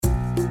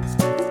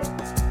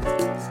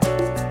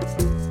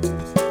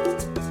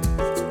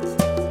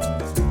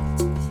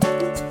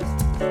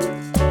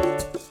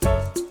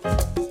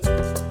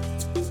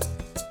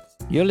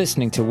You're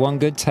listening to One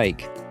Good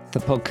Take, the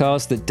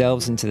podcast that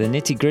delves into the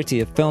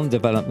nitty-gritty of film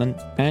development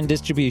and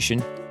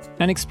distribution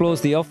and explores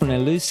the often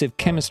elusive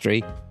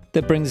chemistry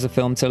that brings a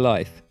film to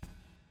life.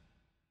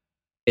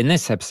 In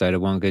this episode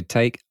of One Good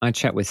Take, I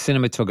chat with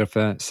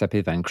cinematographer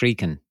Seppe van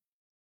Grieken.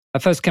 I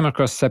first came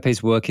across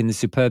Seppe's work in the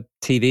superb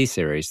TV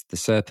series The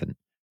Serpent,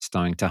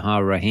 starring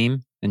Tahar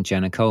Rahim and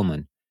Jenna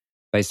Coleman,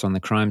 based on the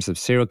crimes of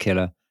serial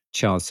killer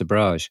Charles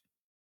Sabrage.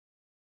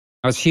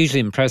 I was hugely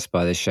impressed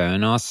by this show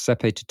and asked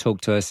Seppe to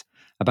talk to us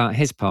about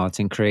his part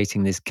in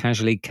creating this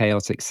casually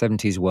chaotic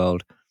 70s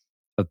world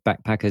of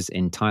backpackers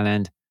in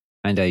Thailand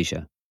and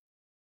Asia.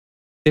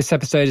 This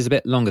episode is a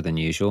bit longer than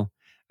usual,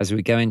 as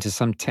we go into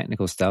some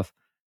technical stuff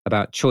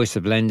about choice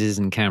of lenses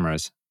and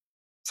cameras,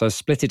 so I've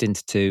split it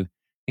into two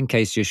in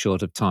case you're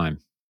short of time.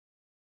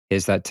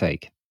 Here's that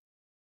take.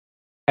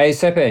 Hey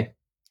Seppe,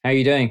 how are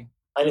you doing?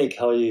 Hi Nick,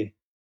 how are you?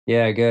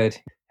 Yeah, good.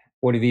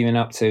 What have you been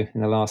up to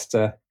in the last,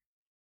 a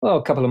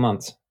couple of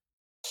months?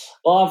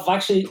 Well, I've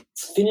actually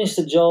finished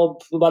the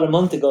job about a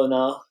month ago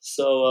now.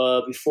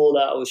 So before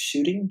that, I was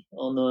shooting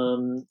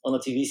on a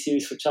TV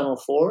series for Channel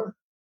 4.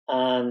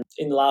 And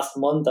in the last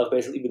month, I've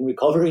basically been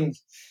recovering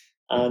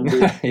and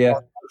doing Yeah.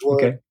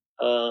 work, Okay.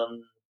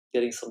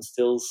 getting some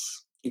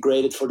stills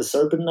graded for The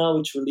Serpent now,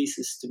 which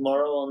releases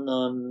tomorrow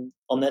on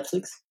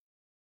Netflix.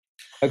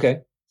 Okay.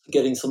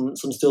 Getting some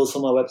stills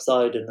from my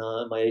website and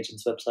my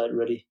agent's website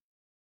ready.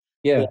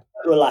 Yeah.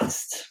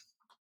 Relaxed.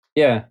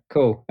 Yeah,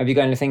 cool. Have you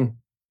got anything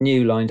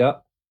new lined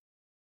up?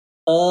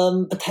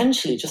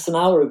 Potentially. Just an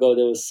hour ago,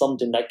 there was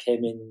something that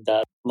came in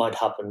that might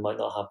happen, might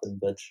not happen.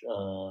 But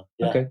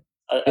yeah, Okay.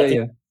 I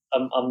think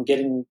I'm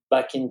getting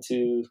back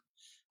into,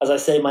 as I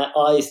say, my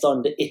eye is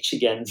starting to itch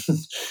again.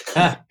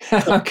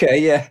 Okay,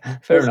 yeah,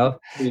 fair enough.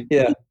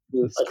 Yeah,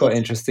 it's quite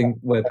interesting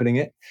way of putting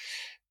it.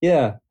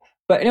 Yeah,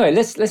 but anyway,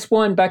 let's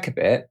wind back a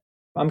bit.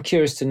 I'm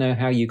curious to know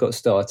how you got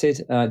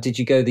started. Did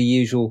you go the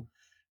usual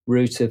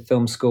route of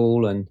film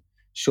school and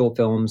short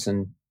films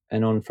and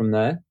on from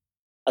there?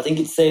 I think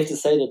it's safe to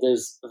say that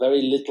there's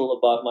very little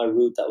about my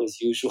route that was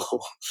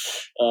usual.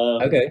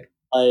 Okay.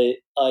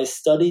 I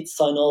studied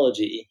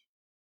sinology,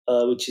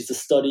 which is the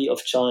study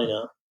of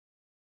China.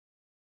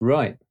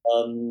 Right.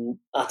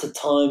 At the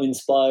time,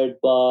 inspired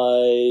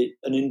by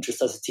an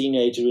interest as a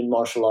teenager in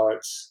martial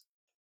arts.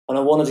 And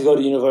I wanted to go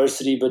to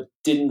university, but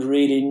didn't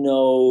really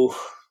know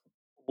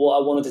what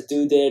I wanted to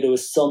do there. There were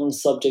some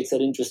subjects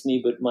that interest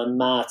me, but my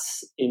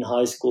maths in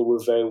high school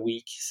were very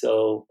weak.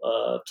 So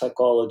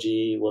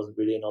psychology wasn't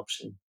really an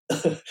option.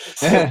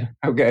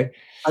 Okay.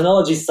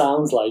 Sinology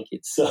sounds like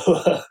it. So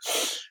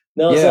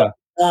so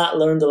I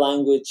learned the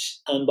language.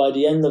 And by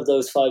the end of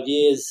those 5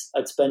 years,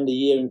 I'd spend a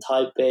year in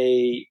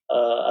Taipei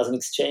as an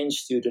exchange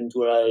student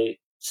where I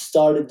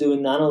started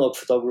doing analog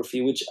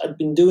photography, which I'd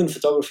been doing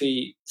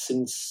photography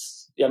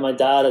since my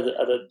dad at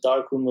a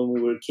darkroom when we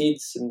were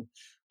kids and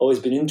always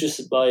been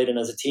interested by it. And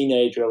as a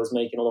teenager, I was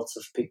making lots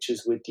of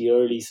pictures with the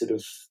early sort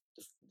of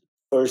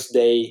first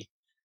day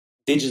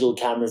digital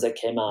cameras that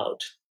came out.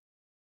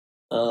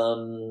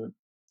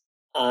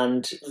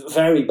 And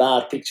very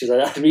bad pictures.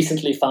 I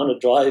recently found a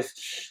drive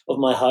of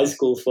my high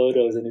school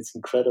photos, and it's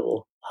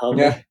incredible how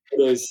many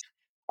photos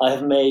I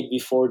have made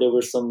before there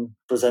were some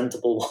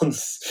presentable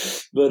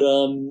ones. But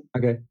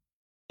okay.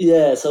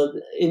 Yeah, so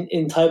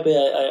in Taipei,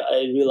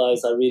 I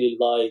realized I really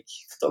like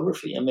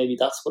photography, and maybe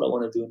that's what I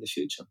want to do in the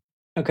future.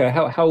 Okay,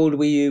 how old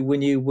were you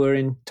when you were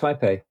in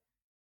Taipei?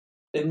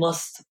 It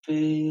must have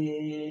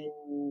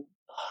been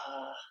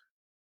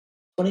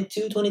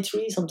 22,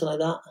 23, something like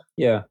that.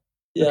 Yeah.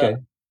 Yeah.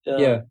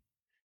 Okay.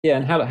 Yeah.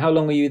 And how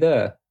long were you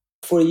there?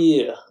 For a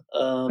year.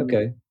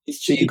 Okay.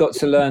 So you got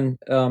to learn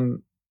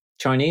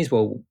Chinese?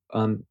 Well,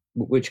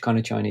 which kind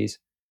of Chinese?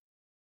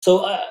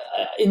 So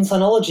in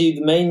sinology,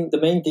 the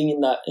main thing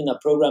in that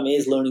program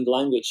is learning the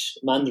language,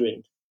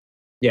 Mandarin.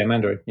 Yeah,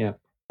 Mandarin. Yeah.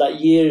 That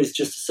year is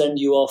just to send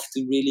you off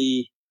to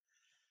really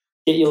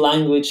get your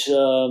language,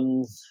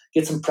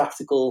 get some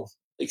practical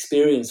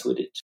experience with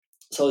it.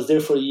 So I was there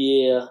for a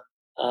year.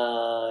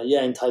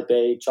 In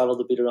Taipei,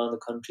 traveled a bit around the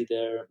country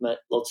there,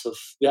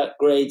 we had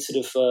great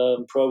sort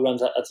of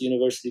programs at the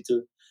university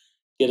to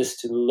get us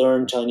to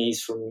learn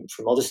Chinese from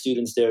other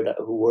students there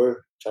who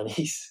were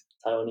Chinese,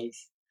 Taiwanese.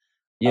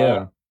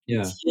 Yeah.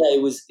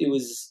 It was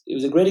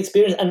a great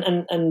experience,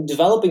 and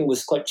developing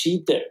was quite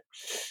cheap there.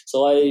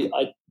 So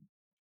I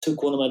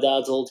took one of my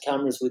dad's old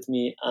cameras with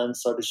me and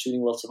started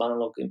shooting lots of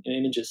analog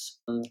images.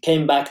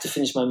 Came back to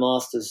finish my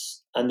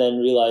master's, and then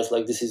realized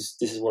this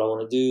is what I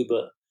want to do.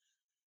 But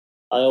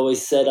I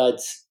always said I'd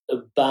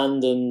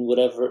abandon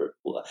whatever.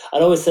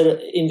 I'd always said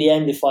in the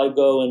end, if I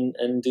go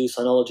and do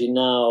sinology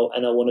now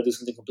and I want to do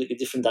something completely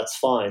different, that's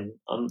fine.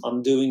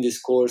 I'm doing this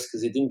course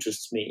because it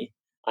interests me,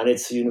 and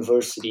it's a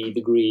university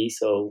degree,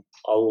 so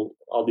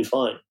I'll be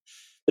fine.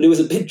 But it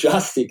was a bit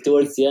drastic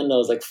towards the end. I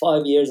was like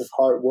 5 years of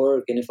hard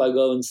work, and if I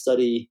go and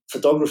study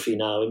photography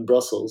now in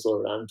Brussels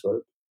or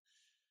Antwerp,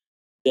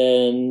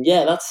 then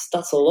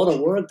that's a lot of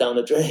work down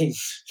the drain.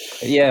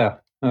 Yeah,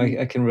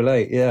 I can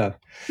relate. Yeah,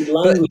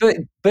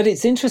 but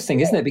it's interesting,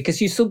 isn't it? Because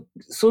you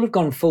sort of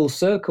gone full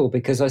circle.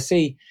 Because I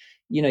see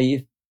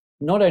you've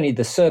not only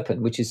The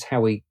Serpent, which is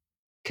how we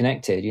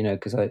connected,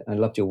 because I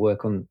loved your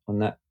work on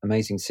that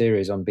amazing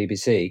series on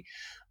BBC,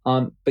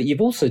 but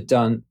you've also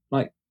done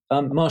like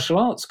martial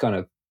arts kind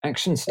of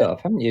action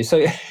stuff, haven't you?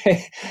 So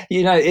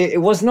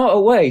it was not a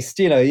waste.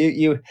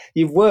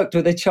 You've worked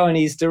with a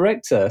Chinese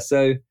director,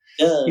 so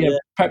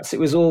perhaps it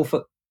was all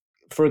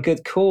for a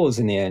good cause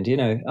in the end.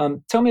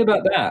 Tell me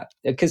about that,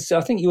 because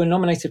I think you were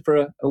nominated for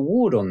an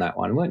award on that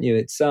one, weren't you?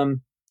 It's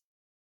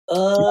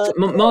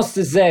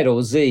Master Z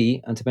or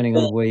Z, and depending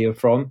on where you're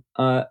from,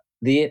 the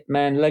Ip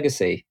Man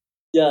Legacy.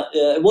 Yeah.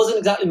 It wasn't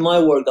exactly my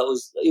work.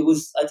 It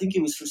was. I think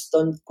it was for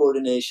stunt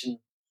coordination.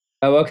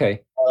 Oh,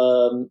 okay.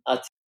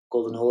 At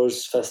Golden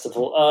Horse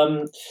Festival.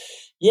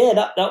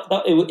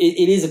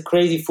 It is a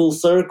crazy full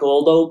circle.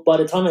 Although by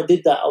the time I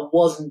did that, I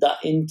wasn't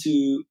that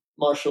into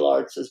martial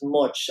arts as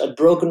much. I'd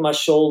broken my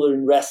shoulder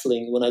in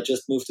wrestling when I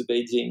just moved to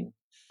Beijing.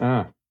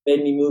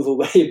 Made me move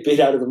away a bit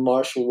out of the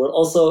martial world.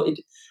 Also,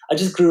 I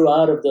just grew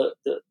out of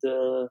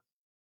the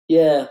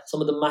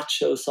some of the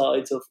macho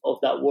sides of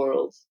that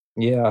world.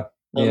 Yeah,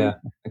 I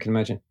can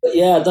imagine.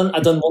 I'd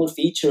done one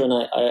feature, and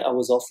I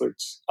was offered.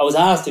 I was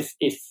asked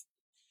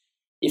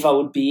if I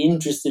would be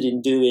interested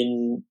in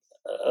doing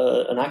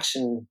an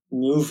action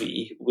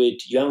movie with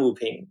Yuan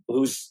Wuping,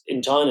 who's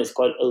in China is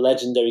quite a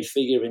legendary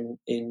figure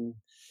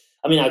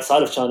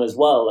outside of China as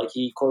well. Like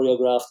he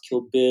choreographed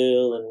Kill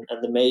Bill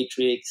and The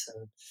Matrix,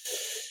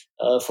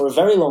 and for a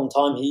very long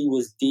time he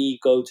was the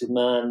go-to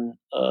man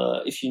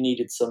if you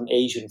needed some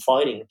Asian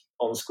fighting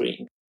on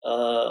screen,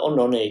 or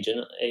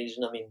non-Asian.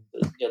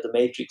 The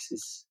Matrix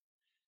is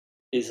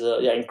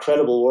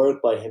incredible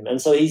work by him, and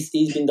so he's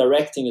been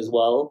directing as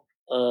well.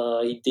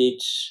 He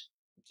did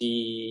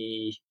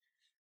the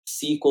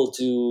sequel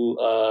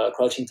to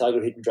Crouching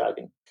Tiger, Hidden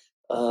Dragon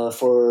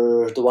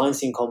for the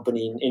Weinstein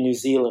Company in New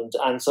Zealand.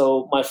 And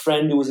so my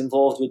friend who was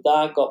involved with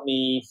that got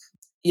me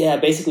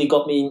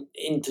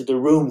into the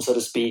room, so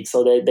to speak.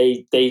 So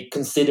they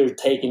considered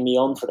taking me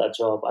on for that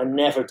job. I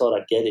never thought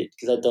I'd get it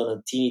because I'd done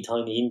a teeny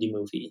tiny indie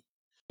movie.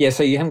 Yeah,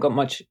 so you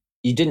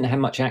didn't have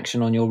much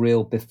action on your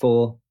reel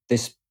before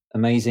this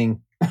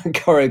amazing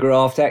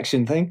choreographed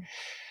action thing?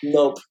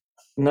 Nope.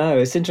 No,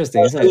 it's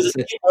interesting, isn't it? It was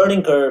a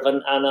learning curve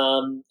and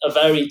a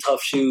very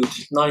tough shoot,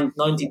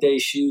 90-day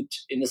shoot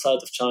in the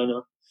south of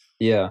China.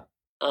 Yeah.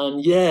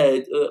 And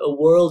a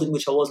world in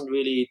which I wasn't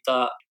really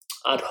that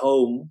at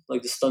home,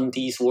 like the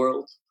stunties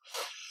world.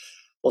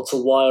 Lots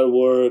of wire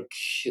work,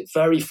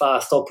 very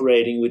fast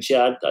operating, which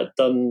I'd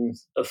done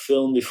a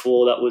film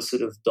before that was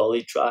sort of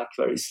dolly track,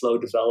 very slow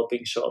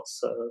developing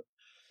shots.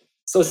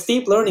 So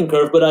steep learning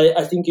curve, but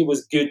I think it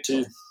was good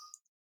to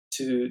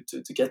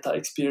get that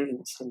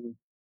experience, and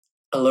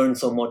I learned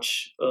so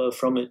much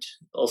from it.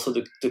 Also,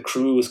 the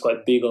crew was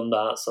quite big on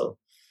that. So,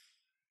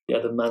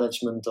 the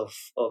management of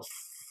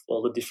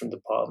all the different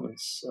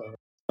departments.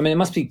 It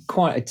must be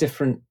quite a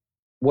different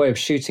way of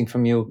shooting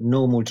from your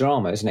normal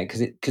drama, isn't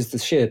it? Because the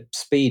sheer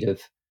speed of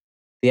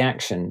the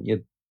action, you're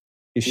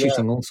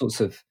shooting all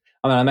sorts of.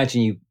 I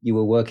imagine you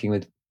were working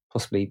with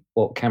possibly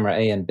camera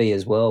A and B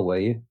as well, were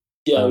you?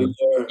 Yeah, we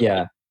were.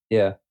 Yeah.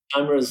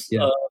 Cameras.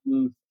 Yeah.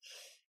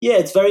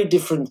 It's very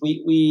different.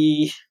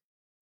 We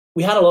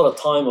had a lot of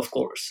time, of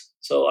course.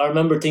 So I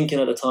remember thinking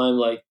at the time,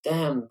 like,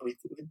 damn,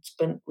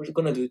 we're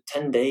going to do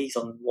 10 days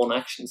on one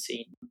action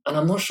scene. And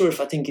I'm not sure if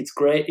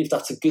if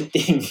that's a good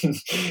thing.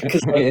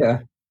 Because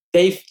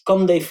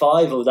day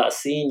 5 of that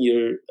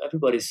scene,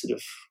 everybody's sort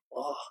of,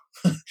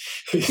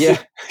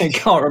 yeah, I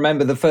can't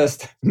remember the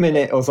first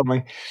minute or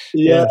something.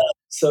 Yeah.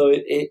 So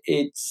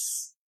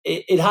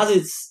it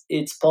has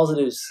its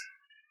positives,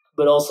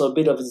 but also a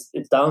bit of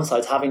its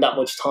downsides. Having that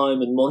much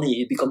time and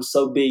money, it becomes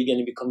so big and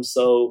it becomes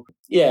so...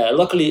 Yeah,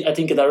 luckily, I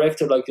think a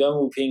director like Yuan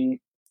Wuping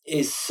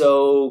is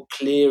so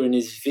clear in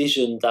his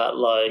vision that,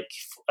 like,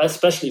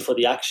 especially for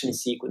the action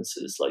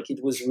sequences, like, it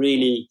was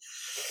really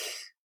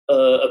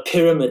a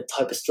pyramid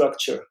type of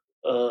structure.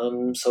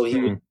 So he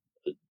would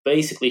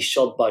basically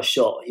shot by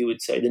shot, he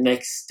would say, the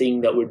next thing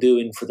that we're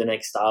doing for the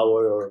next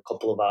hour or a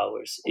couple of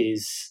hours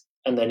is...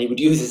 And then he would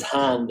use his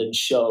hand and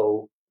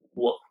show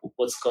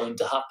what's going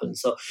to happen.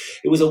 So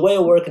it was a way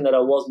of working that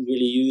I wasn't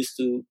really used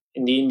to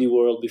in the indie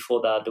world.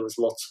 Before that, there was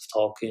lots of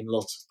talking,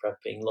 lots of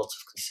prepping, lots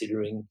of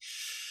considering.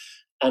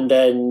 And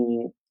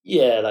then,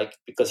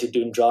 because you're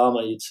doing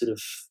drama, you'd sort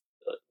of,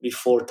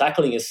 before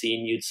tackling a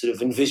scene, you'd sort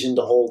of envision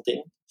the whole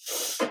thing.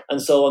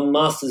 And so on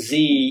Master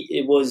Z,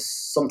 it was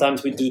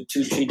sometimes we'd do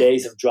 2-3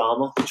 days of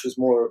drama, which was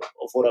more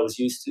of what I was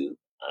used to.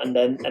 And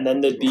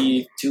then there'd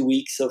be 2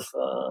 weeks of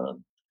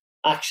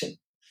action.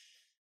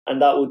 And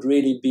that would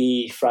really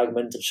be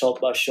fragmented shot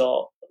by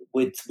shot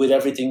with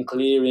everything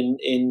clear in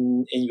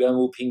Yuan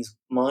Wuping's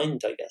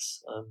mind, I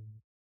guess.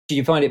 Do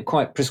you find it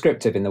quite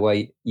prescriptive in the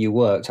way you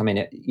worked?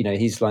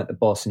 He's like the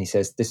boss and he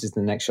says, this is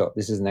the next shot,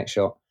 this is the next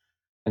shot,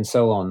 and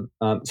so on.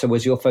 So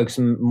was your focus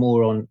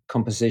more on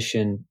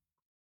composition,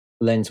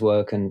 lens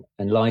work and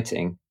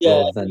lighting?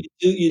 Yeah,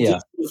 you do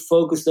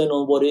focus then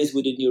on what is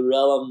within your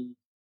realm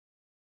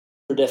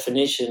per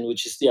definition,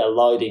 which is,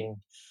 lighting.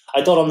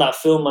 I thought on that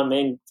film my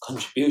main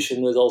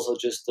contribution was also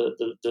just the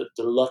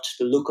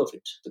look of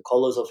it, the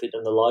colors of it,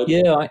 and the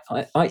lighting. Yeah,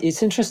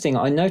 it's interesting.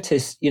 I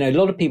noticed, a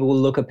lot of people will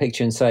look at a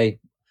picture and say,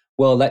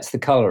 well, that's the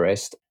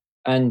colorist.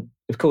 And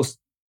of course,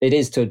 it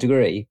is to a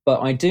degree.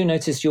 But I do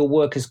notice your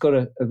work has got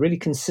a really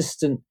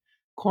consistent,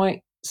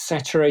 quite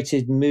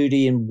saturated,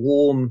 moody, and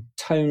warm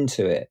tone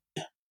to it.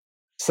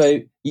 So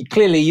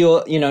clearly,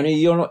 you're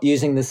not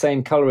using the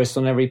same colorist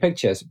on every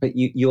picture, but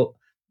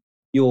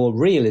your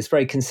reel is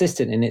very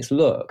consistent in its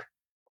look.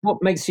 What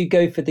makes you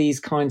go for these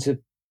kinds of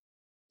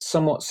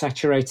somewhat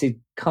saturated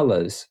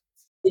colors?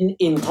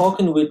 In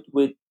talking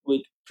with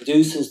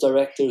producers,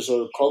 directors,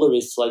 or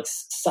colorists, like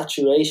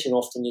saturation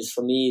often is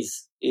for me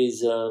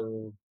is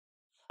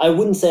I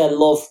wouldn't say I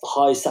love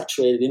high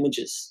saturated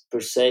images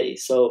per se.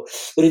 So,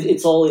 but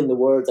it's all in the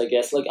words, I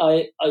guess. Like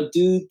I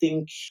do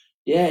think,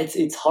 yeah,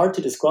 it's hard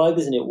to describe,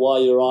 isn't it? Why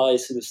your eye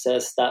sort of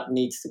says that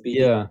needs to be.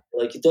 Yeah.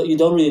 Like you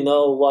don't really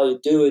know why you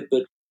do it,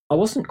 but I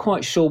wasn't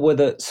quite sure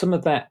whether some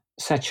of that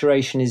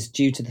saturation is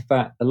due to the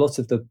fact a lot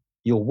of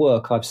your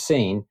work I've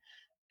seen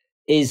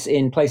is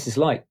in places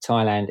like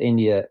Thailand,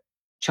 India,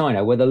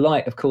 China, where the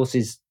light, of course,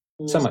 is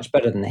so much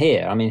better than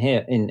here. I mean,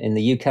 here in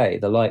the UK,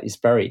 the light is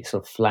very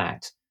sort of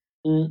flat.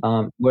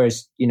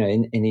 Whereas,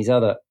 in these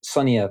other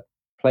sunnier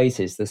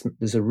places,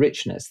 there's a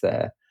richness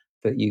there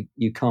that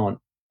you can't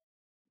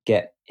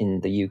get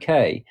in the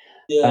UK.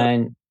 yeah.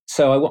 And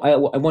so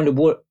I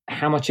wonder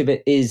how much of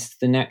it is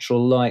the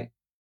natural light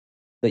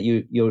that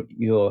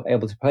you're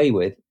able to play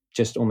with,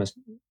 just almost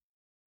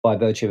by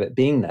virtue of it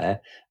being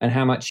there, and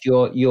how much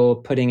you're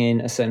putting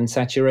in a certain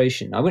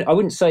saturation. I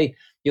wouldn't say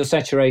your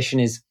saturation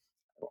is,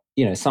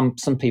 some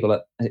people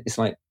it's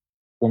like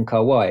Wong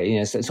Kar Wai,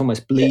 it's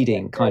almost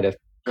bleeding kind of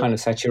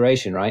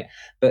saturation, right?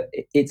 But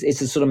it's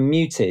a sort of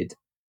muted,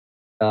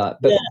 but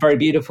very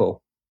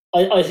beautiful.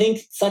 I think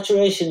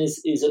saturation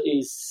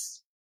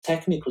is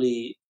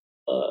technically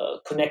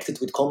connected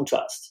with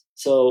contrast.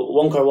 So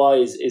Wong Kar Wai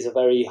is a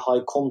very high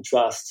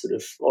contrast sort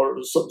of, or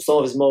some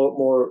of his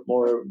more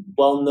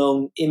well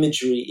known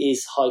imagery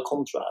is high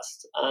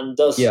contrast, and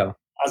thus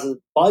as a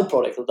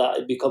byproduct of that,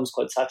 it becomes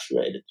quite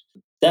saturated.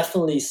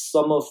 Definitely,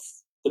 some of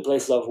the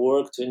places I've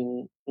worked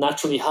in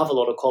naturally have a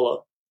lot of color.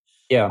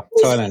 Yeah,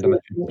 Thailand.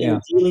 In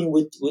dealing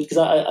with because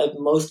I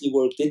mostly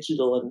work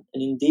digital, and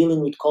in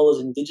dealing with colors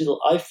in digital,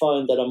 I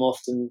find that I'm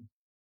often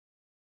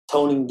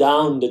toning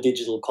down the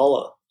digital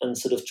color and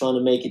sort of trying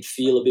to make it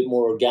feel a bit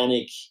more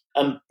organic.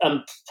 And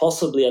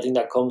possibly, I think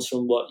that comes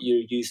from what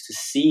you're used to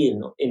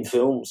seeing in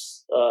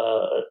films.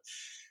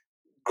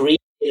 Green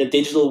in a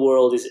digital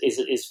world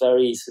is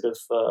very sort of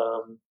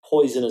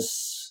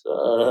poisonous,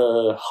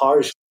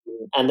 harsh,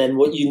 and then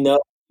what you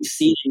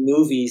see in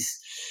movies,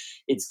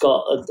 it's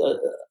got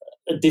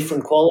a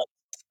different quality.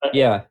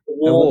 Yeah, a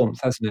warmth,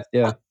 hasn't it?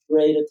 Yeah,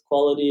 rated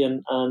quality,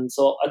 and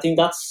so I think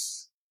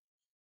that's,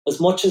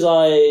 as much as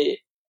I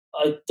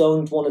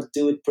don't want to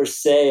do it per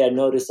se. I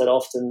notice that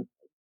often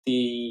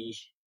the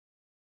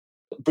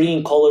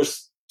bringing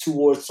colors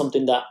towards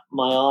something that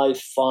my eye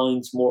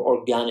finds more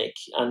organic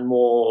and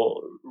more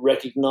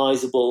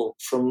recognizable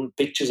from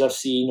pictures I've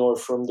seen or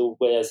from the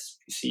way I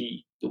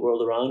see the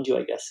world around you,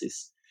 I guess,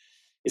 is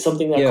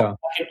something that,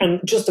 and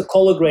just the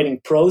color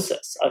grading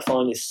process I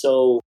find is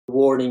so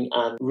rewarding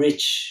and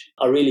rich.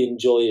 I really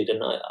enjoy it,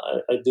 and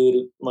I do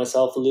it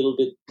myself a little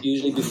bit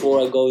usually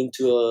before I go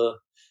into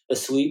a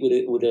suite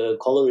with a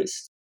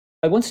colorist.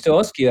 I wanted to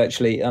ask you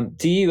actually,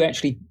 do you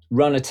actually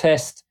run a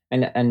test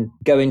and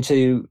go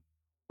into,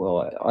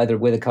 well, either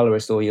with a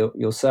colorist or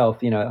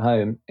yourself, at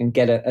home, and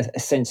get a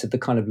sense of the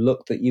kind of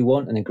look that you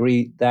want and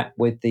agree that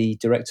with the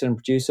director and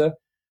producer?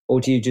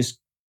 Or do you just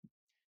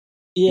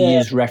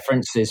use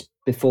references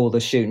before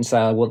the shoot and say,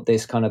 I want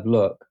this kind of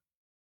look?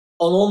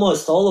 On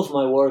almost all of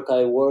my work,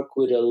 I work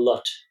with a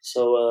LUT,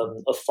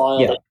 so a file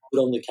that I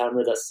put on the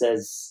camera that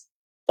says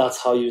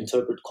that's how you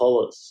interpret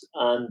colors.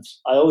 And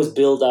I always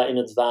build that in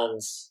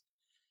advance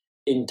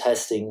in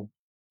testing.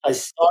 I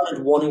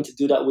started wanting to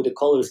do that with the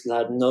colors because I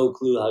had no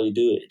clue how you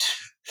do it.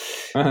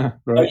 Right.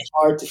 Very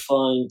hard to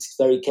find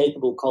very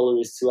capable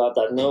colorists who have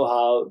that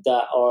know-how,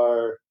 that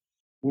are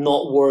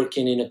not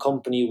working in a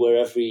company where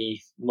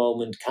every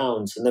moment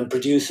counts. And then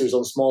producers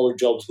on smaller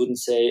jobs wouldn't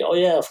say, oh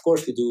yeah, of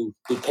course we do.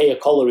 We pay a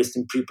colorist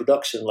in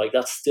pre-production. Like,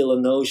 that's still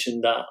a notion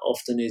that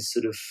often is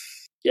sort of,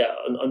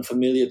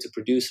 unfamiliar to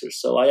producers.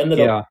 So I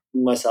ended up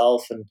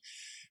myself, and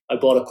I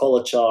bought a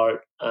color chart,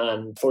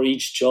 and for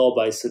each job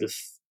I sort of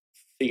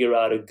figure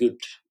out a good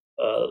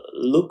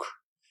look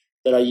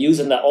that I use,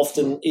 and that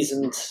often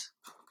isn't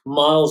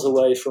miles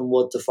away from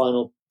what the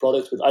final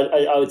product was.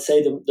 I would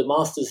say the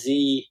Master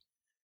Z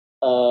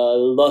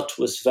LUT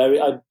was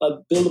I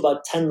built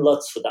about 10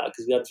 LUTs for that,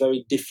 because we had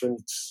very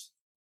different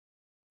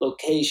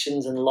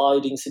locations and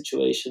lighting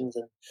situations,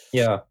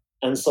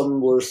 and some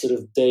were sort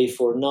of day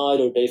for night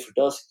or day for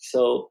dusk.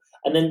 So,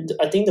 and then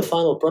I think the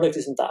final product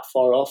isn't that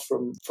far off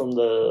from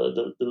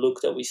the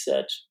look that we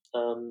set.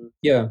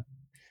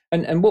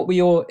 And what were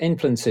your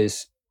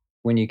influences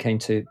when you came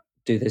to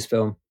do this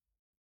film?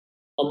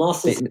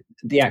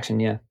 The action,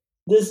 the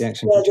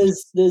action.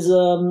 There's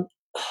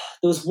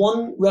there was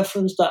one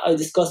reference that I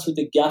discussed with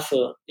the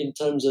gaffer in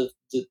terms of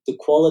the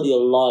quality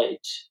of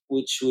light,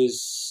 which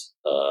was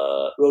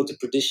Road to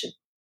Perdition.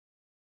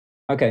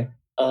 Okay.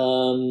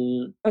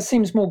 That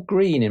seems more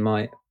green in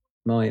my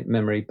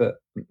memory, but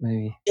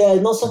maybe. Yeah,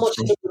 not so much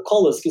in terms of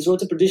colours, because Road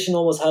to Perdition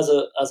almost has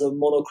a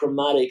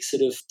monochromatic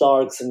sort of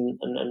darks and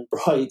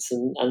brights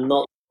and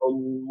not so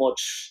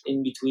much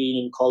in between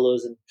in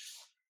colours.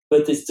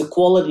 But it's the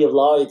quality of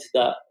light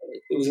that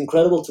it was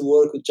incredible to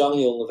work with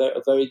Zhang Yong,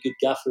 a very good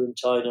gaffer in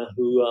China,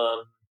 who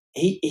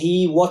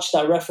he watched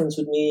that reference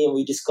with me, and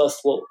we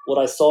discussed what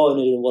I saw in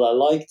it and what I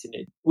liked in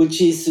it,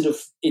 which is sort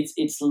of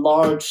it's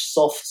large,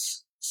 soft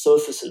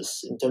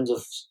surfaces in terms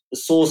of the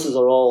sources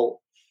are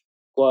all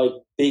quite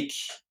big,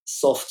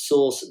 soft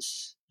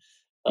sources,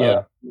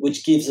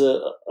 which gives a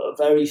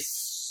very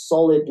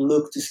solid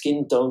look to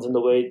skin tones and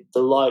the way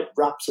the light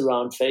wraps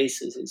around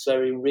faces. It's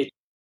very rich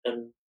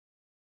and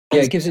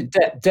it gives it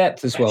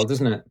depth as well,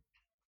 doesn't it?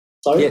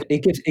 Sorry? Yeah,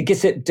 it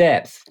gives it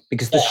depth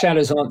because the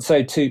shadows aren't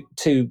so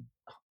too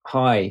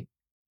high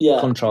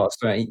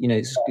contrast, right?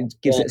 It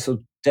gives it sort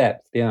of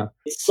depth. Yeah,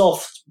 it's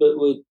soft, but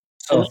with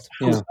soft.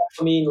 And that comes back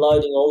for me in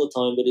lighting all the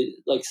time. But it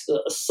like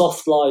a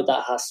soft light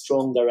that has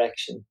strong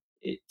direction.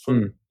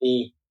 For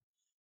me,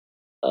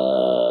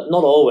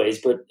 not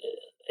always, but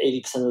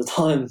 80% of the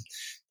time,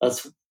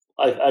 that's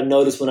I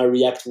notice when I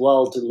react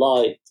well to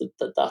light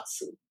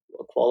that's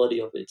a quality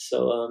of it.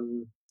 So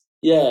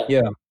yeah,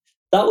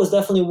 that was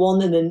definitely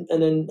one. And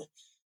then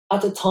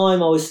at the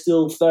time, I was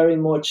still very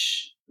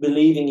much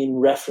believing in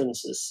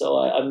references. So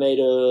I made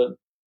a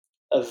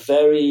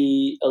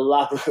very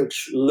elaborate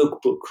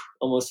lookbook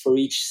almost for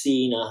each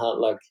scene. I had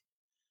like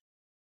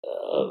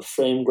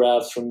frame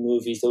grabs from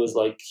movies. There was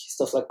like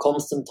stuff like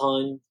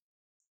Constantine.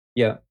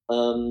 Yeah.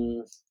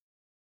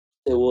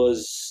 There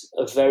was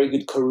a very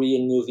good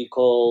Korean movie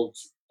called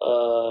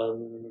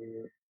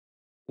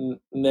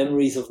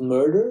Memories of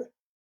Murder.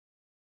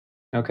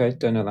 Okay,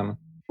 don't know that one.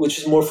 Which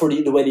is more for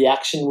the way the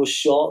action was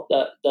shot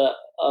that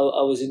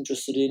I was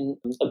interested in.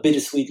 A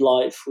Bittersweet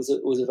Life was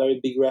a very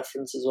big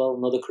reference as well.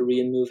 Another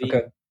Korean movie.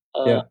 Okay.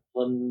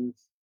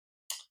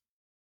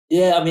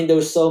 Yeah, I mean there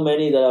were so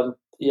many that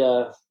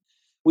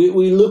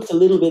we looked a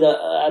little bit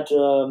at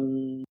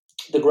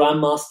the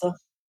Grandmaster.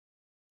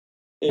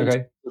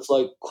 It's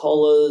like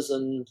Colors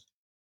and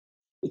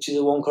which is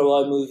a Wong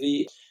Kar-wai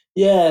movie.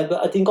 Yeah,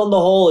 but I think on the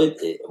whole,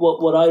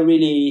 what I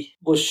really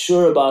was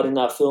sure about in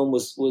that film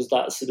was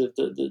that sort of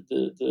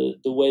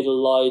the way the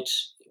light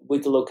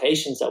with the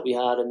locations that we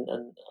had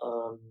and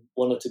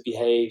wanted to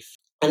behave.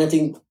 And I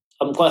think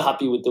I'm quite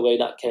happy with the way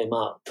that came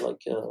out.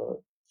 Like,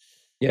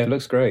 it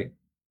looks great.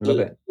 Love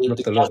it. Love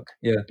the look.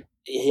 Yeah.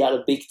 He had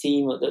a big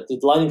team. The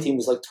lighting team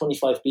was like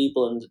 25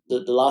 people, and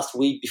the last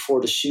week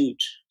before the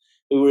shoot,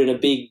 we were in a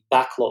big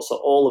backlot, so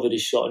all of it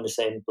is shot in the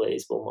same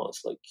place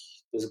almost. Like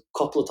there's a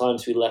couple of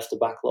times we left the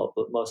backlot,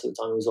 but most of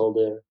the time it was all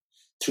there,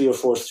 3 or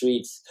 4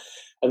 streets.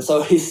 And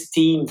so his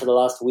team for the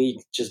last week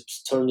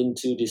just turned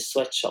into this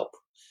sweatshop.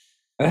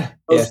 It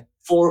was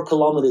 4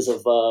 kilometers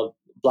of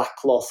black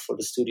cloth for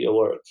the studio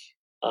work.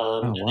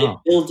 They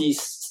built these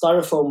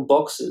styrofoam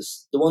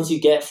boxes, the ones you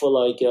get for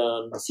like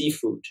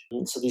seafood.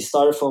 So these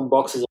styrofoam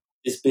boxes are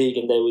this big,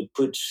 and they would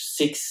put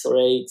 6 or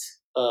 8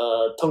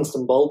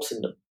 tungsten bulbs in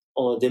them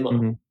on a dimmer.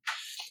 Mm-hmm.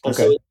 And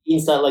so it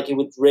means that like it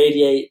would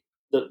radiate,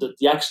 the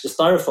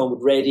styrofoam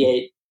would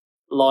radiate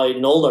light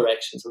in all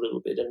directions a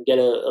little bit and get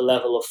a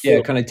level of fill.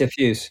 Yeah, kind of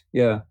diffuse.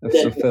 Yeah,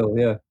 of fill,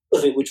 yeah.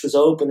 Which was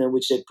open and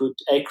which they put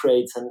egg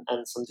crates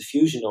and some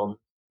diffusion on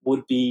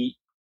would be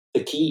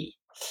the key.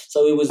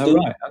 So it was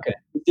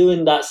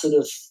doing that sort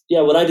of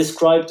what I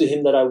described to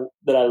him that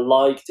I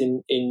liked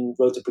in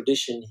Road to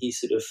Perdition. He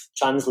sort of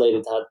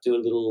translated that to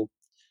a little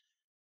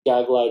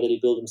gag light that he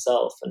built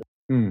himself, and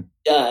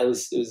it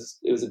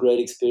was a great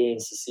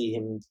experience to see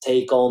him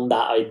take on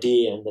that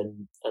idea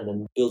and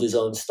then build his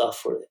own stuff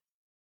for it.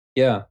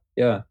 Yeah.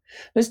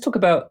 Let's talk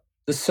about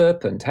The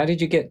Serpent. How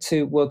did you get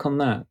to work on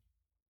that?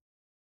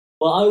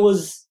 Well, I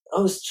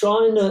was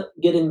trying to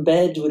get in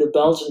bed with a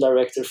Belgian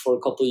director for a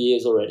couple of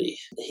years already.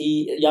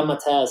 Jan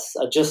Matthijs,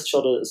 I just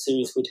shot a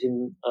series with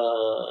him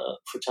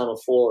for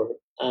Channel 4,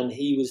 and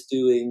he was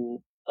doing,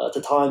 at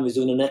the time, he was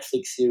doing a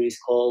Netflix series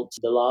called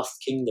The Last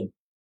Kingdom.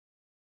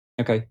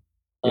 Okay.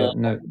 Yeah,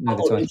 no I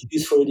got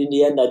introduced for it. In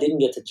the end, I didn't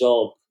get the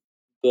job,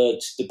 but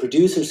the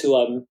producers who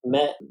I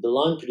met, the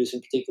line producer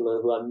in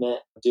particular, who I met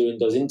during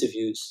those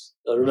interviews,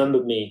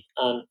 remembered me,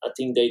 and I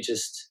think they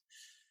just...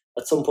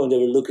 At some point, they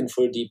were looking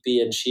for a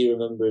DP, and she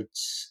remembered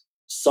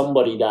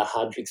somebody that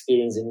had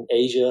experience in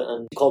Asia,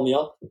 and she called me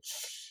up.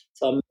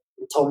 So I met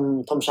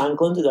Tom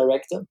Shanklin, the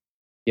director.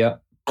 Yeah.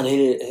 And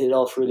he hit it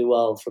off really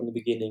well from the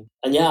beginning.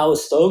 And I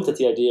was stoked at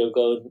the idea of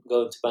going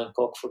to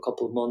Bangkok for a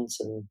couple of months.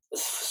 And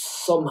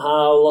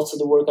somehow, lots of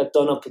the work I'd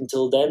done up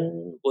until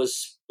then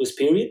was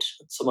period.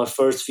 So my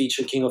first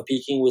feature, King of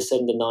Peking, was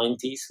set in the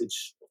 90s,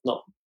 which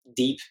not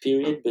deep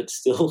period, but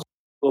still.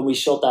 When we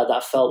shot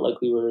that felt like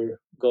we were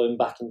going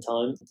back in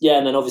time. Yeah,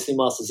 and then obviously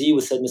Master Z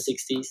was set in the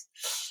 60s.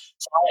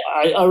 So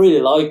I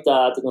really liked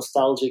that, the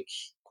nostalgic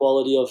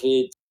quality of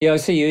it. Yeah, I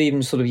see you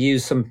even sort of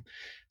use some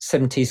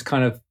 70s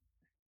kind of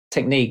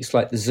techniques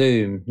like the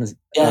zoom.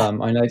 Yeah.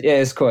 I know, yeah,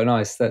 it's quite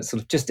nice. That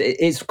sort of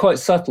it's quite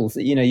subtle.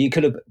 You know, you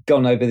could have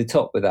gone over the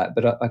top with that,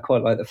 but I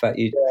quite like the fact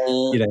you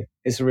know,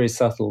 it's really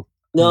subtle.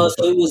 No,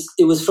 so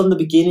it was from the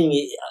beginning.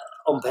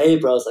 On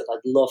paper, I was like, I'd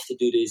love to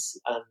do this,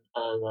 and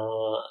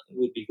it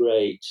would be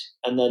great.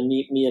 And then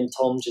me and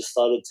Tom just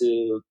started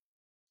to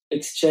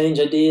exchange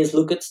ideas,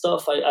 look at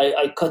stuff.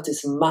 I cut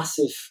this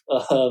massive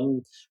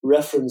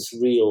reference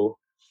reel.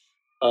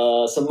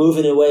 So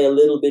moving away a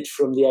little bit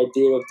from the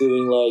idea of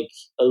doing like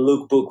a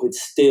lookbook with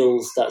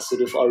stills that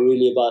sort of are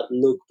really about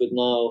look, but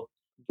now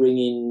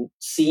bringing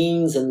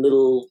scenes and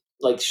little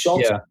like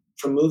shots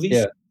from movies.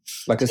 Yeah,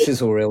 like a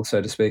sizzle reel,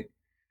 so to speak.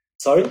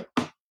 Sorry?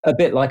 A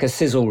bit like a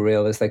sizzle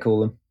reel, as they call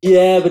them.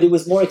 Yeah, but it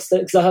was more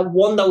extensive because I had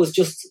one that was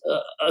just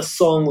a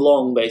song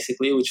long,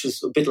 basically, which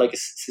was a bit like a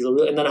sizzle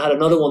reel, and then I had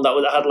another one that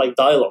had like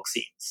dialogue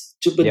scenes,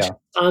 but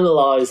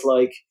analyze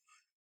like.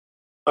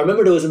 I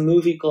remember there was a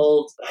movie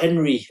called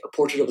Henry, A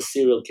Portrait of a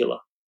Serial Killer.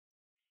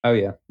 Oh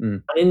yeah.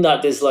 Mm. And in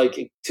that, there's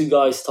like two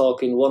guys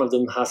talking. One of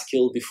them has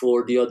killed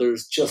before, the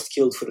other's just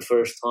killed for the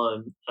first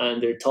time,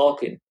 and they're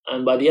talking.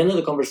 And by the end of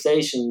the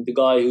conversation, the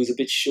guy who's a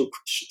bit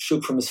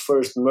shook from his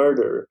first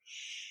murder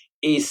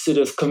is sort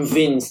of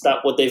convinced that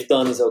what they've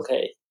done is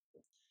okay.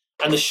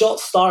 And the shot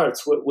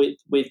starts with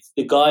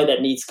the guy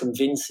that needs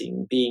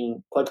convincing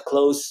being quite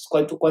close,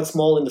 quite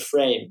small in the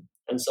frame.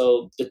 And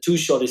so the two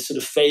shot is sort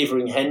of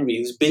favoring Henry,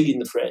 who's big in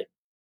the frame.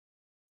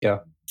 Yeah.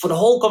 For the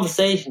whole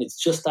conversation, it's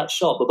just that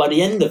shot. But by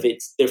the end of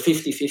it, they're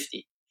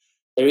 50-50.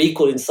 They're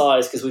equal in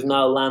size because we've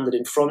now landed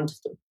in front of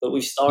them. But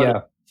we've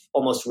started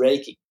almost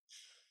raking.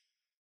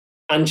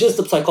 And just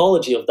the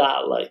psychology of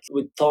that, like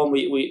with Tom,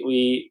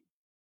 we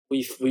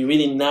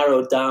really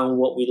narrowed down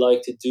what we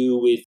like to do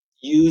with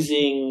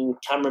using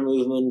camera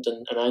movement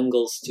and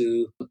angles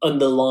to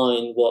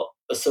underline what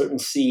a certain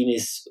scene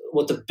is,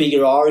 what the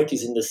bigger arc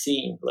is in the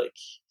scene. Like,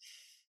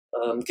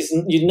 because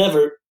you'd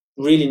never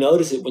really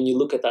notice it when you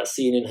look at that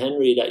scene in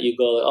Henry that you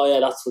go, oh yeah,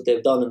 that's what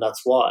they've done and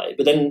that's why.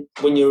 But then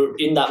when you're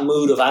in that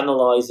mood of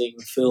analyzing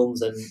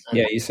films and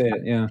you see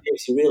it,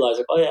 you realize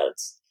like, oh yeah,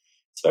 it's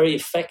very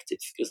effective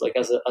because like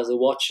as a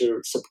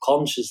watcher,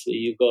 subconsciously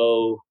you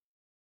go,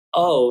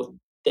 oh,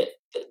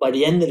 by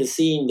the end of the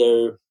scene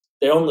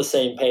they're on the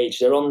same page.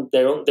 They're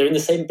in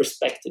the same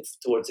perspective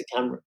towards the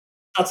camera.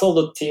 That's all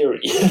the theory.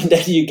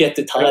 Then you get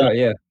the time,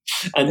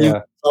 and you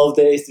 12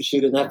 days to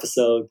shoot an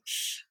episode,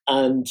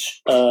 and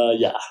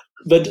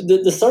But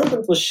the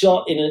Serpent was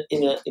shot in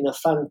a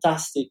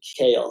fantastic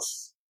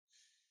chaos.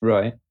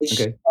 Right. Which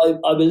okay.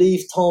 I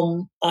believe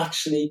Tom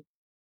actually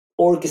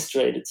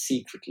orchestrated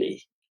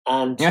secretly,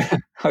 and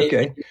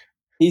okay.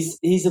 He's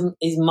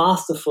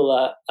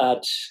masterful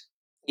at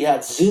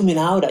zooming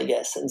out, I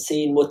guess, and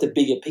seeing what the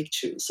bigger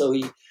picture is. So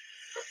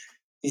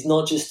he's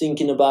not just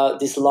thinking about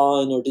this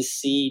line or this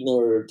scene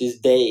or this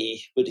day,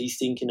 but he's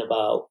thinking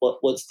about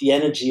what's the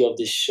energy of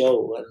this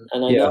show.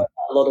 And I know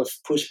a lot of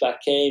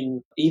pushback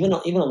came even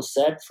on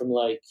set from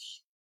like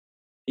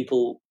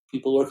people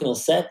working on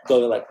set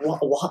going like,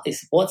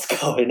 what's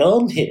going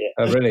on here?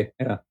 Oh really?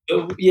 Yeah.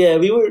 Yeah,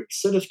 we were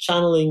sort of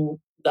channeling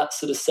that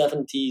sort of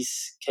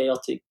 70s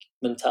chaotic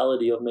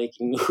mentality of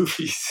making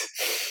movies.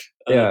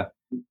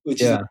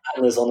 Which is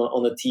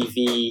on a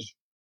TV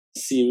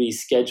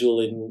series schedule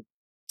in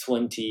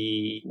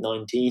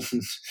 2019.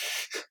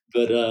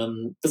 but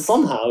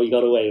somehow we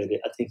got away with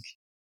it, I think.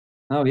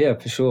 Oh yeah,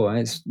 for sure.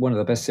 It's one of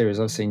the best series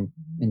I've seen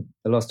in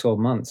the last 12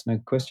 months, no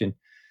question.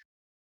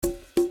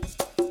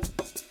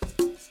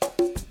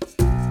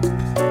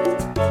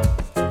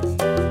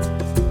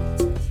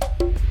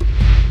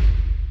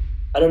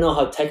 I don't know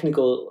how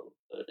technical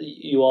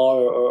you are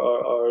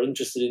or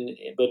interested in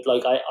it, but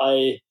like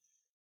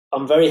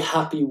I'm very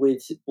happy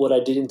with what I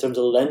did in terms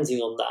of lensing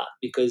on that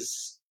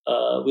because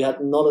we had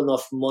not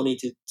enough money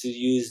to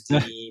use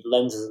the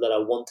lenses that I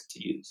wanted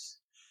to use.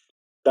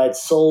 But I'd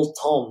sold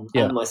Tom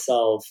and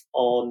myself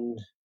on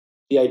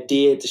the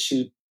idea to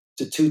shoot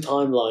the two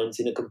timelines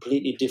in a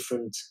completely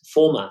different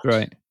format.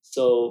 Right.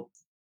 So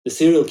the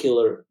serial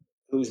killer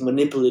who's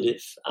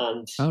manipulative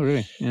and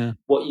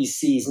what you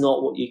see is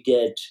not what you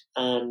get,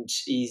 and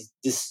he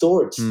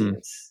distorts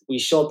things. We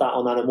shot that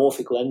on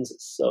anamorphic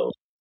lenses, so.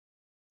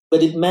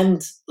 But it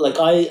meant like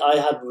I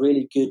had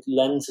really good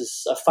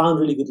lenses. I found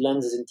really good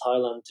lenses in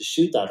Thailand to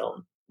shoot that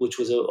on, which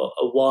was a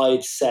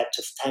wide set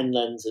of 10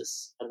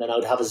 lenses, and then I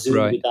would have a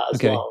zoom with that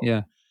as well.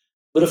 Yeah.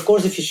 But of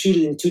course, if you shoot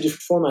it in two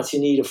different formats, you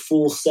need a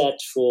full set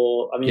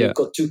for. I mean, you've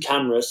got two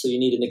cameras, so you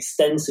need an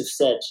extensive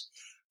set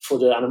for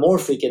the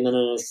anamorphic and then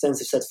an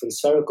extensive set for the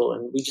spherical,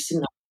 and we just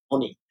didn't have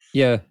money.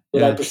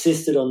 But I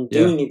persisted on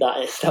doing it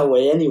that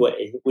way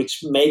anyway, which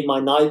made my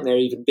nightmare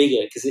even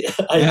bigger because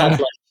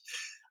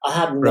I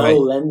had no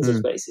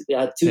lenses basically.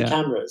 I had two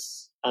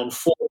cameras and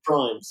 4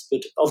 primes,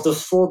 but of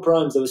those 4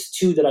 primes, there was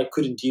 2 that I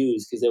couldn't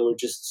use because they were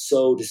just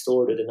so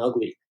distorted and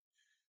ugly.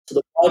 So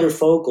the wider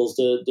focals,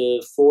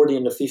 the 40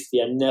 and the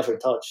 50, I never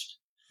touched.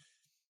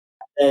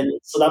 And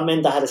so that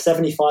meant I had a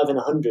 75 and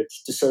 100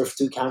 to serve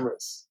 2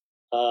 cameras.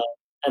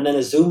 and then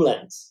a zoom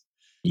lens.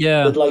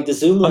 Yeah. But like the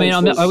zoom I mean,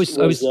 lens I was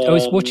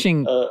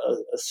watching a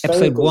episode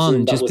spherical zoom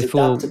 1 that just was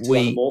before adapted to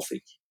we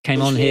anamorphic, came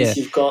which on means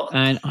here, you've got.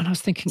 and I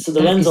was thinking So the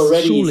that lens is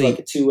already is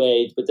like surely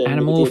a 2.8, but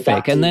then with the anamorphic,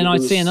 adapter and then you I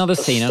see lose another a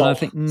scene, and I stop.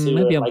 think So you're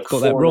maybe at I've like got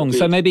that 4 and a wrong. So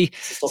bit. maybe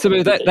It's a stop and a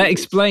bit that you lose.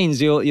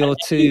 explains your And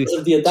two because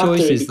of the adapter, it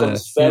choices there.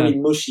 becomes very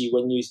mushy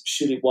when you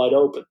shoot it wide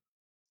open.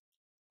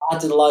 I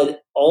had to light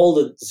all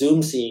the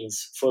zoom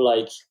scenes for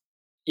like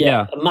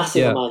Yeah, a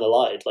massive amount of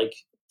light, like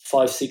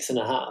 5,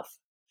 6.5.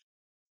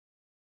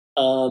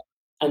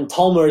 And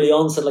Tom early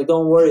on said, like,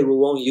 don't worry, we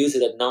won't use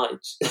it at night.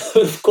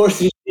 But of course,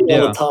 we do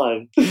it all the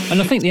time. And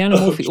I think the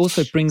anamorphic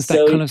also brings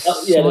that kind of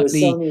there were so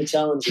slightly many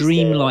challenges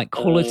dreamlike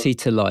there, quality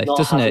to life, not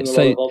doesn't having it? a lot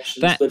So of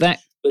options. that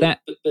But I'm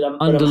happy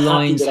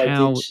underlines that I did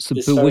how sort the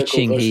of spherical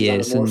bewitching versus he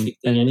is, anamorphic thing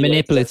and anyway. Because I think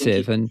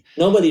manipulative, and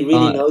nobody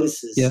really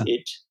notices yeah,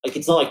 it. Like,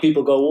 it's not like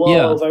people go,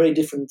 yeah, whoa, very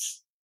different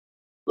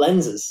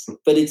lenses.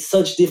 But it's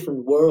such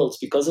different worlds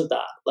because of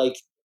that. Like,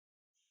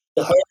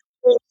 the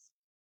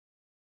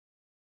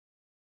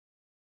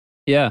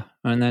yeah,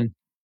 and then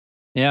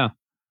yeah,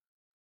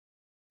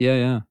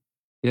 yeah,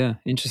 yeah,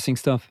 interesting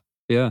stuff.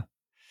 Yeah.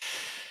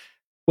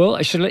 Well,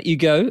 I should let you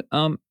go.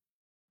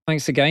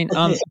 Thanks again.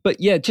 But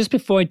yeah, just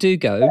before I do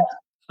go,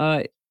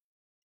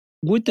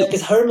 would the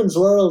because Herman's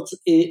world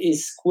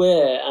is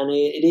square, and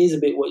it is a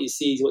bit what you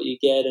see is what you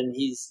get, and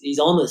he's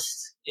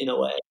honest in a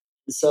way.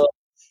 So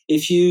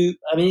if you,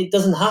 I mean, it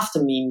doesn't have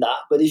to mean that,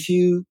 but if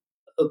you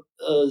uh,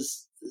 uh,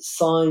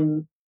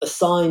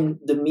 assign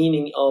the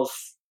meaning of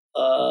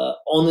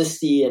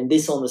honesty and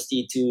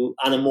dishonesty to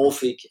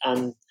anamorphic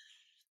and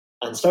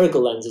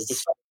spherical lenses, the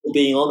spherical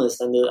being honest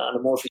and the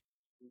anamorphic.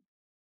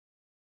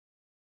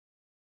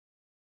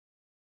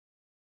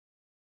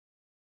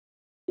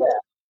 Yeah,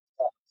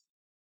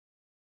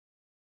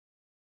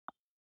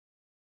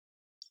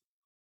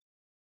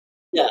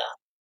 yeah.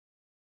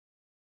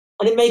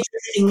 And it makes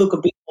everything look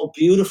a bit more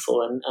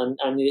beautiful, and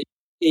it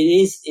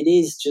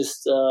is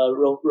just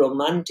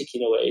romantic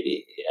in a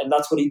way, and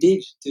that's what he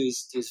did to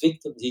his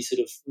victims. He sort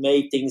of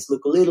made things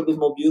look a little bit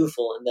more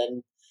beautiful, and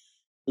then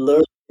lured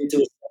them into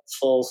a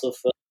false of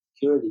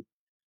security.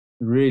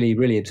 really,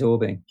 really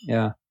absorbing?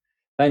 Yeah.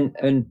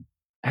 And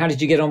how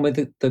did you get on with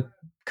the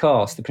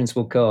cast, the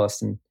principal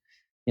cast, and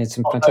you had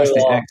some Oh, very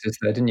fantastic well. actors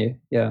there, didn't you?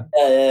 Yeah.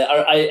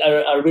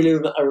 I really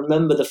I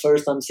remember the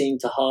first time seeing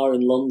Tahar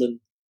in London,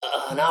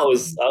 and I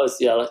was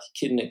yeah, like a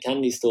kid in a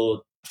candy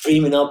store,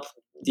 dreaming up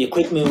the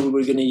equipment we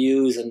were going to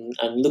use, and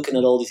looking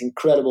at all these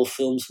incredible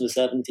films from the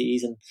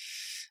 '70s,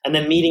 and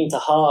then meeting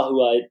Tahar,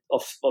 who I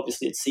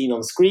obviously had seen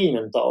on screen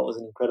and thought was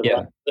an incredible Yeah.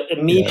 actor. But Yeah.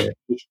 immediately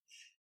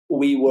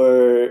we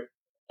were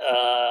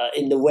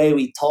in the way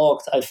we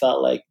talked. I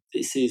felt like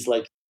this is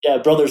like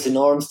brothers in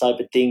arms type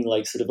of thing,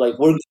 like sort of like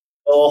we're going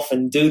to go off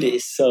and do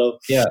this. So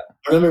Yeah.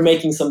 I remember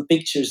making some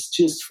pictures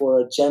just for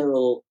a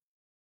general.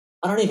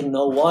 I don't even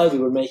know why we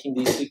were making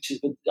these pictures,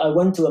 but I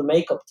went to a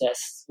makeup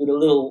test with a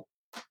little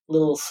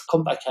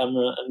compact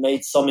camera and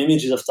made some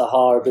images of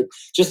Tahar. But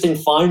just in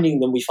finding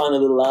them, we found a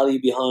little alley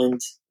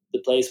behind the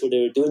place where they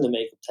were doing the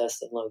makeup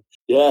test, and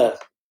like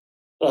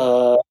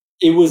uh,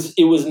 it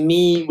was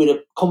me with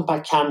a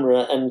compact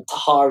camera and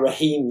Tahar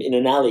Rahim in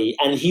an alley,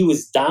 and he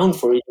was down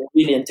for it,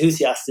 really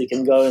enthusiastic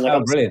and going like, Oh,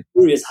 "I'm so brilliant.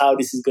 curious how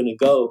this is going to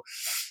go."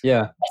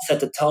 Yeah. Set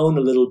the tone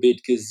a little bit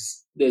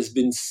because there's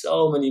been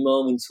so many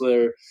moments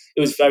where it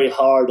was very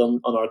hard on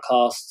our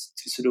cast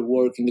to sort of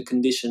work in the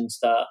conditions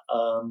that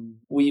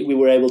we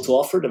were able to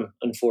offer them.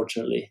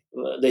 Unfortunately,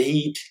 the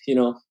heat,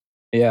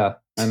 Yeah.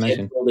 I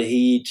imagine. all the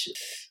heat.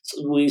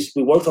 So we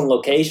worked on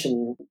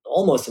location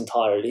almost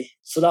entirely,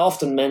 so that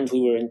often meant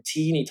we were in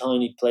teeny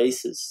tiny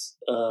places.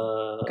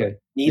 Okay.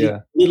 Needed Yeah.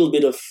 a little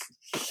bit of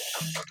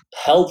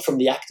help from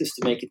the actors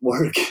to make it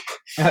work.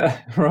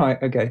 Right.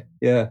 Okay.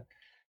 Yeah.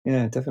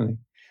 Yeah. Definitely.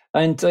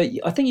 And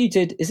I think you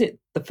did. Is it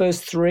the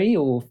first 3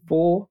 or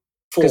 4?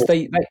 Because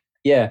Full,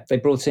 they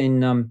brought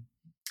in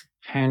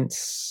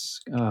Hans.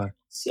 yeah,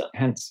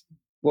 Hans.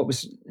 What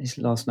was his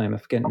last name? I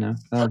forget now.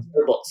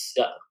 robots,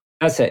 yeah.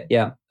 That's it.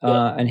 Yeah.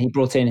 Yeah. And he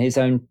brought in his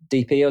own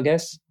DP, I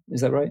guess.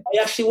 Is that right?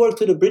 I actually worked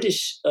with a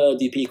British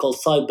DP called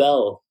Cy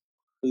Bell,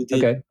 who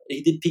Okay.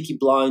 he did Peaky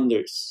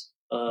Blinders,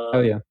 Oh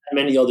yeah. and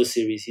many other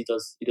series. He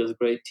does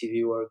great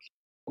TV work.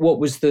 What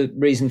was the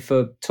reason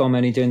for Tom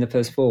only doing the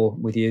first 4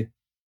 with you?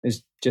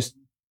 Is just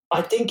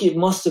I think it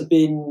must have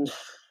been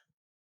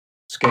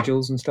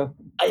schedules and stuff.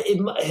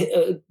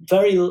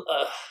 very.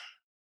 I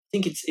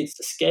think it's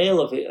the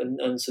scale of it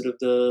and sort of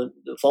the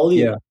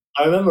volume. Yeah.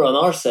 I remember on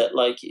our set,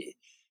 like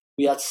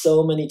we had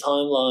so many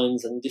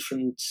timelines and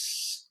different,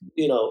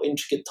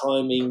 intricate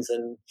timings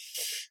and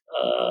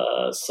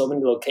so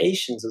many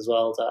locations as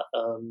well that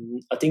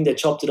I think they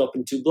chopped it up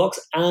in 2 blocks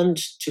and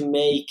to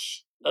make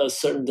a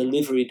certain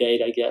delivery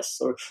date, I guess,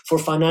 or for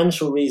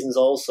financial reasons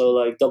also,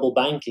 like double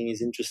banking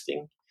is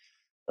interesting.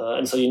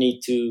 And so you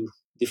need 2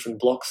 different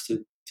blocks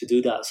to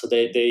do that. So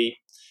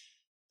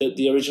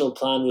the original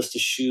plan was to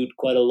shoot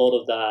quite a lot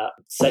of that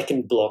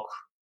second block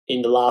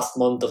in the last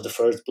month of the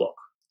first block,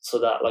 so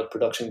that like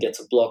production gets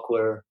a block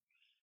where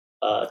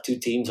 2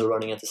 teams are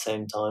running at the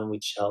same time,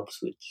 which helps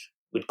with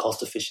with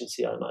cost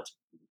efficiency, I imagine.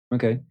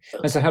 Okay.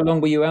 And so how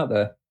long were you out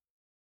there?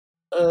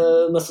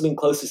 Must have been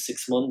close to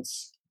 6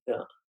 months.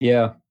 Yeah.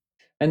 Yeah.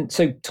 And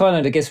so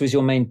Thailand, I guess, was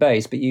your main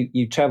base, but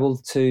you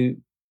traveled to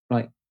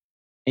like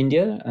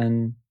India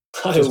and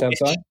I just wish.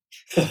 outside?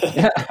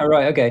 Yeah,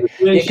 right, okay.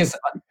 Yeah, because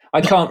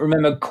I can't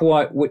remember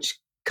quite which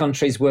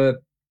countries were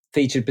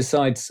featured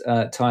besides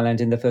Thailand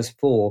in the first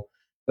four,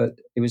 but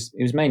it was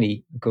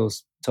mainly, of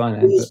course,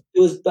 Thailand. But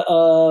It was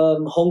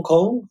Hong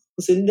Kong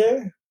was in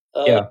there.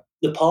 yeah,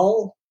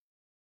 Nepal.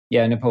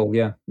 yeah, Nepal,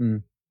 yeah.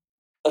 Mm.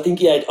 I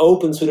think it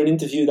opens with an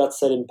interview that's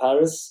set in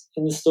Paris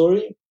in the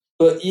story.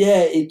 But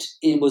yeah, it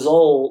was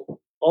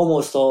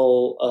almost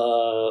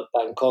all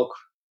Bangkok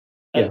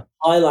and Yeah,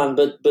 Thailand,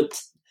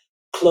 but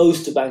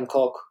close to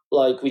Bangkok.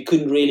 Like we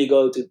couldn't really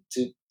go to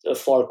a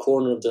far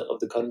corner of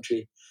the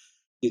country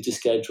due to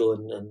schedule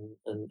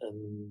and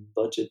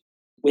budget.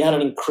 We had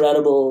an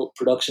incredible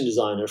production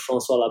designer,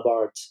 Francois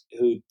Labarthe,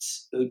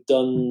 who'd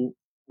done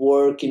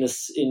work in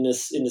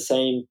the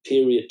same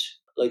period.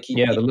 Like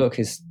yeah, the look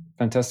is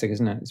fantastic,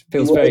 isn't it? It he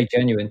feels worked, very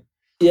genuine.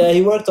 yeah,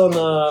 he worked on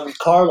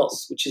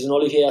Carlos, which is an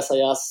Olivier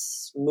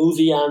Assayas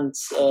movie and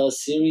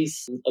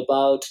series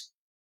about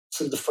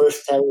sort of the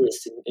first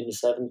terrorist in the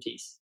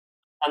 70s.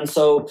 And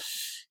so,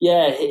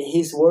 yeah,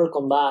 his work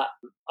on that,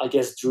 I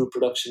guess, drew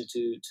production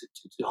to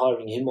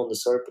hiring him on The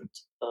Serpent.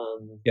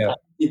 Yeah.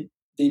 It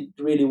did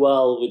really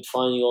well with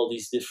finding all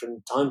these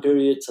different time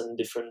periods and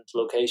different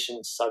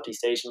locations,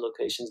 Southeast Asian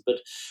locations. But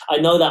I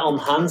know that on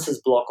Hans's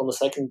block, on the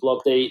second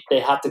block, they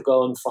had to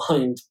go and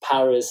find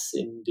Paris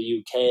in the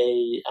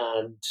UK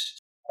and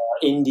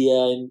India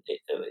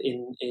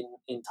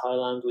in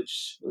Thailand,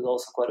 which was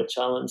also quite a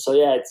challenge. So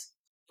yeah, it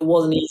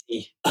wasn't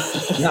easy.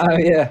 No,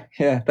 yeah,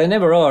 yeah. They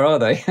never are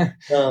they?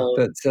 No,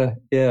 But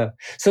yeah.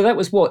 So that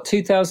was what,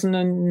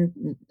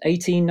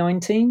 2018,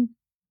 19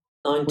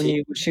 when 19.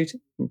 you were shooting?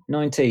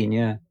 19,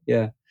 yeah,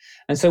 yeah.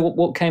 And so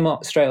what came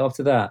up straight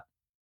after that?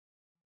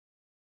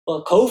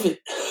 Well, COVID.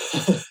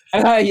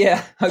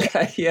 Yeah,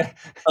 okay, yeah.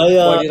 I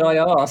Why did I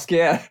ask?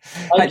 Yeah.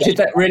 I Did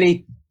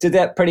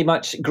that pretty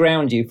much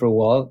ground you for a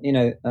while?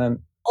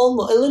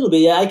 almost a little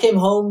bit. Yeah, I came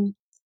home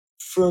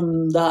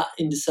from that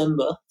in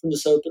December from the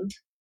Serpent,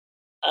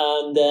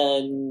 and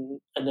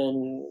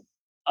then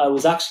I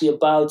was actually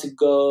about to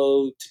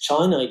go to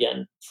China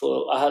again.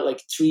 I had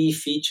like 3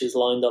 features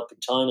lined up in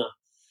China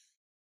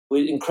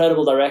with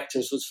incredible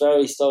directors. Was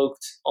very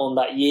stoked on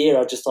that year.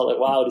 I just thought like,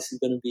 wow, this is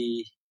going to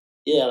be,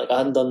 yeah. Like I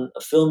hadn't done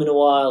a film in a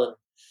while,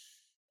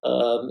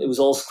 and it was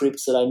all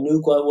scripts that I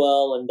knew quite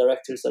well and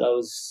directors that I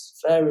was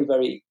very,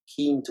 very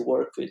keen to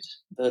work with.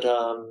 But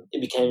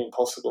it became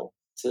impossible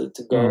to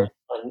go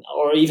Mm,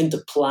 or even to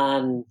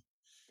plan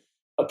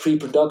a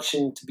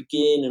pre-production to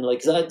begin. And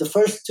like the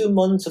first 2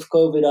 months of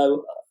COVID,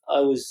 I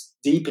was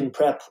deep in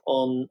prep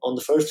on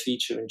the first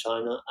feature in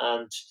China,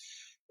 and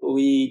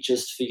we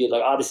just figured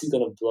like, this is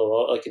going to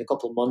blow out. Like in a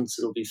couple of months,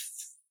 it'll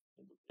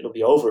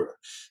be over.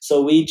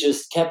 So we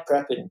just kept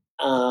prepping.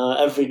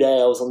 Every day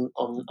I was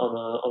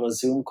on a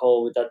Zoom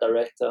call with that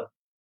director.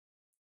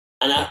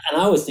 And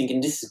I was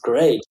thinking, this is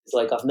great. It's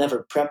like, I've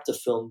never prepped a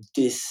film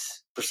this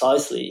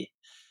precisely.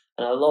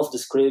 And I love the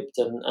script.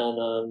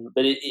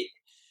 But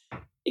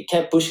it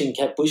kept pushing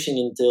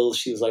until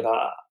she was like,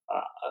 I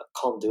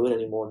can't do it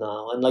anymore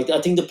now. And like, I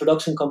think the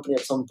production company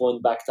at some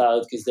point backed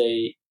out because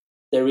they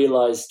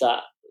realized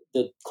that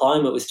the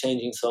climate was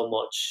changing so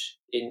much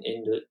in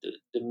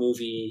the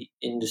movie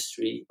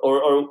industry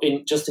or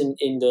in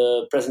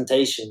the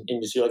presentation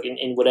industry, like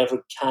in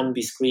whatever can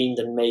be screened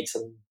and make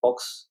some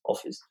box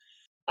office.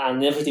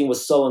 And everything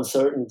was so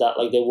uncertain that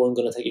like they weren't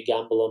going to take a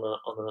gamble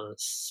on a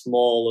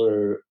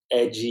smaller,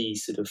 edgy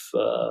sort of.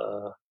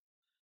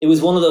 It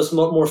was one of those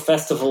more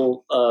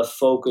festival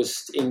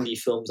focused indie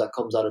films that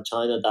comes out of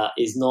China that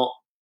is not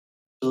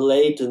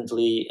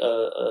blatantly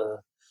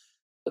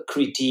a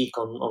critique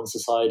on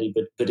society,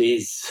 but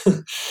is.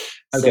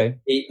 So okay.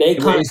 they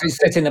kind of Is it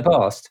set in the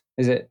past?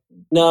 Is it?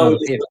 no, Oh,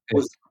 it yeah,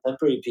 was a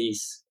contemporary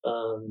piece.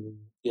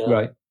 Yeah,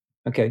 right.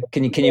 Okay.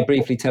 Can you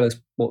briefly tell us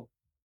what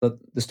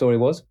the story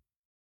was?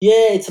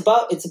 yeah. It's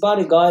about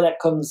a guy that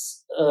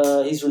comes.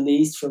 He's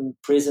released from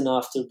prison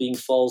after being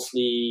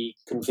falsely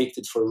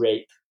convicted for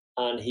rape,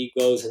 and he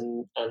goes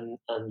and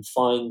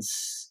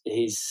finds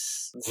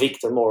his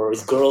victim or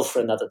his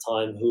girlfriend at the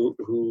time,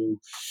 who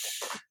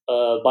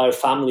by her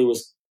family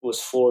was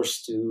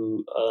forced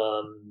to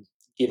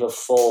give a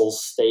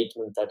false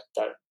statement that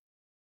That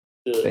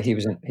the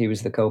he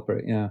was the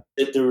culprit. Yeah.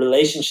 the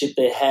relationship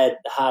they had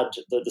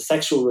the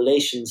sexual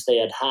relations they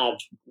had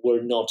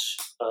were not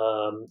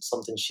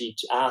something she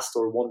asked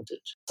or wanted.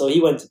 So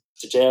he went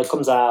to jail,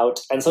 comes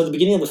out, and so at the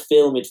beginning of the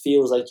film it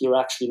feels like you're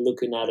actually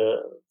looking at a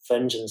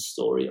vengeance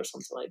story or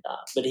something like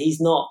that. But he's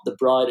not the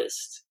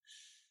brightest.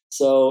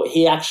 So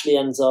he actually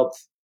ends up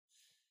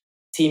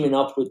teaming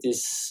up with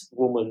this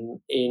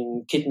woman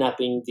in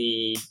kidnapping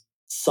the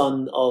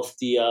son of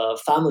the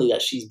family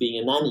that she's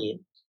being a nanny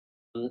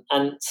in.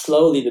 And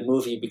slowly the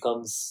movie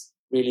becomes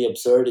really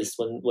absurdist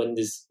when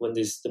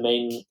the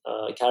main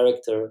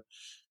character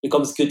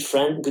becomes good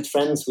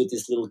friends with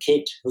this little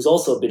kid who's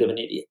also a bit of an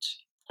idiot.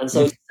 And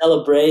so it's a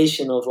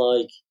celebration of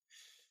like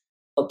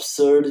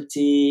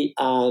absurdity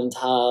and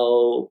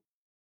how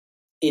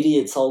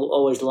idiots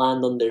always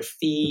land on their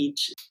feet.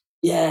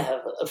 Yeah,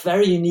 a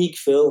very unique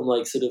film.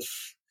 Like sort of,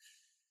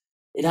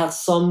 it had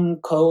some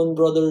Coen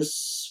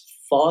Brothers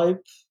vibe.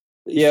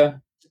 Yeah.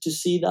 To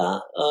see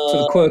that,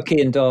 Sort of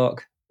quirky and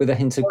dark with a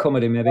hint of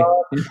comedy, maybe.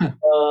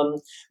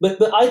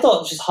 But I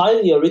thought just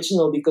highly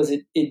original because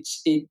it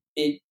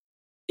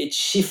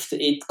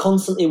shifted. It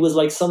constantly. It was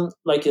like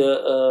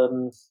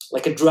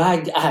a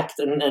drag act,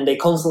 and they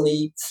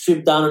constantly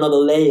strip down another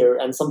layer,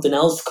 and something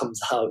else comes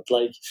out.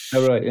 Like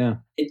Oh right, yeah.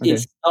 It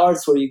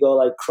starts where you go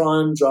like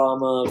crime,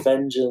 drama,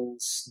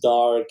 vengeance,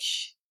 dark,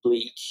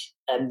 bleak,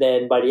 and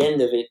then by the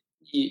end of it,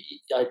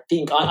 I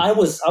think I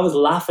was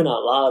laughing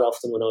out loud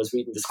often when I was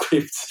reading the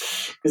script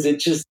because it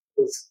just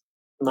was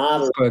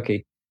mad.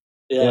 Quirky.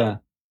 Yeah.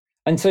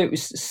 And so it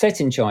was set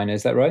in China,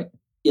 is that right?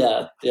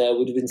 Yeah, it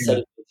would have been set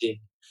in Beijing.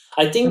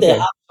 I think they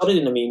have shot it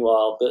in the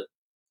meanwhile, but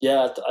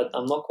yeah,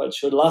 I'm not quite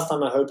sure. The last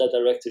time I heard that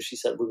director, she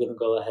said, "We're going to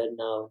go ahead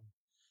now.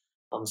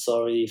 I'm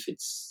sorry if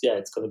it's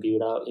going to be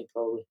without you,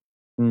 probably."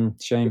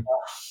 Shame.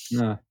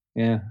 No,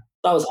 yeah.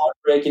 That was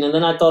heartbreaking. And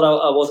then I thought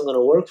I wasn't going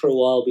to work for a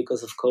while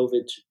because of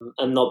COVID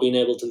and not being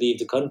able to leave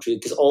the country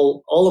because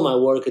all of my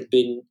work had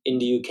been in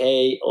the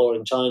UK or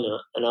in China,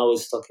 and I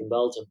was stuck in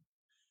Belgium.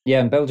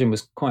 Yeah, and Belgium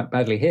was quite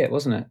badly hit,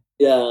 wasn't it?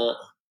 Yeah.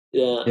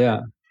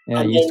 Yeah,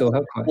 and you then, still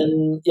have quite.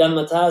 And Jan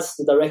Matas,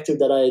 the director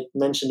that I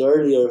mentioned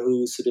earlier,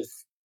 who sort of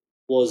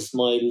was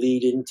my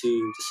lead into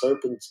The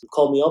Serpent,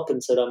 called me up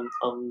and said,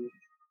 I'm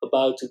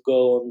about to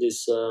go on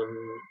this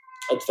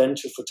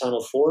adventure for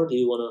Channel 4. Do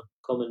you want to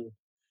come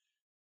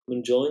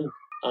and join?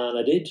 And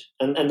I did,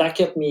 and that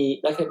kept me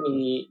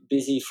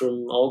busy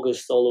from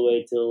August all the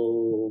way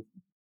till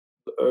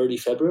early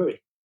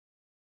February.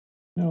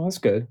 Oh, that's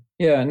good.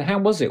 Yeah, and how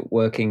was it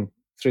working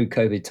through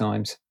COVID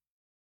times?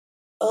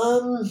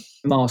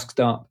 Masked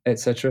up,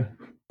 etc.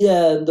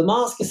 Yeah, the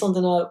mask is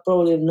something I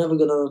probably am never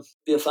gonna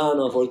be a fan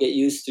of or get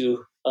used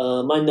to.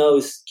 My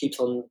nose keeps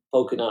on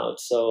poking out,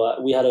 so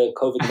we had a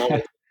COVID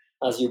manager,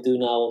 as you do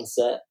now on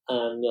set,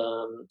 and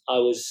I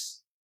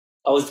was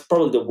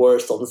probably the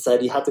worst on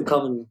set. He had to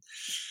come and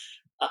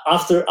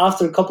after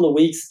a couple of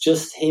weeks,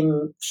 just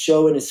him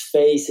showing his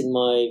face in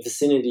my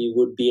vicinity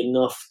would be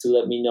enough to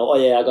let me know, oh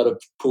yeah, I got to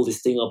pull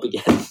this thing up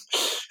again.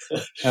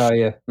 Oh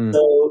yeah.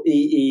 So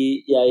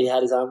he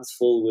had his hands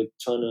full with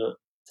trying to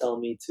tell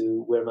me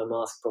to wear my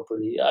mask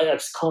properly. I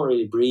just can't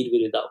really breathe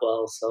with it that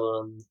well,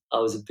 so I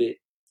was a bit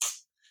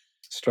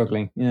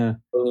struggling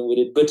with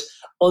it. But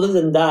other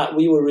than that,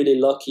 we were really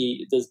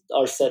lucky.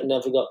 Our set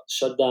never got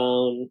shut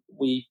down.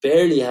 We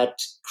barely had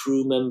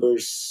crew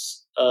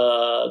members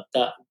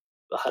that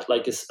had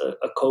like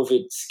a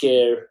COVID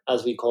scare,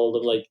 as we call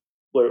them, like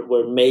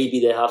where maybe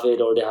they have it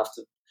or they have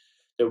to,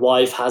 their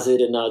wife has it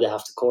and now they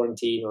have to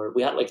quarantine. Or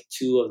we had like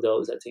 2 of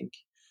those, I think,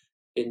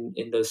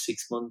 in those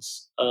 6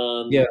 months.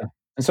 Yeah.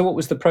 And so what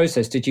was the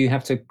process? Did you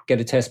have to get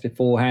a test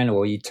beforehand,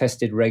 or you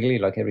tested regularly,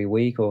 like every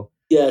week? Or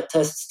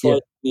tests twice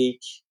a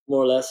week,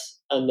 more or less.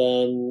 And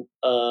then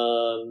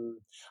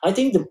I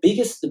think the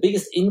biggest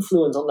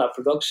influence on that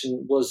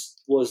production was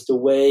the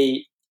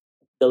way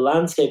the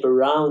landscape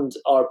around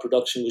our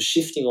production was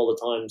shifting all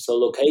the time. So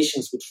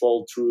locations would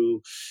fall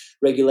through,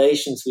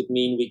 regulations would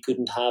mean we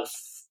couldn't have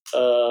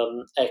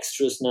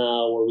extras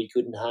now, or we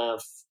couldn't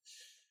have.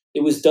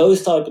 It was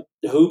those type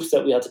of hoops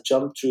that we had to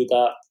jump through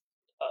that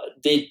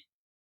did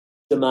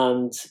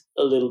demand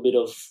a little bit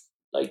of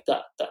like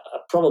that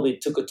probably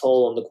took a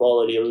toll on the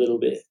quality a little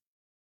bit.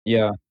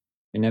 Yeah,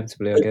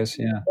 inevitably, I guess.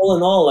 Yeah. All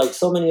in all, like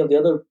so many of the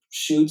other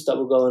shoots that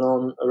were going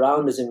on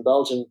around us in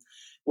Belgium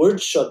were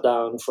shut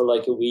down for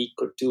like a week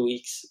or 2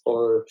 weeks,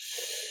 or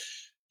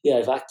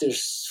if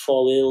actors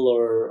fall ill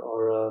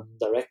or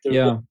director.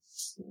 Yeah.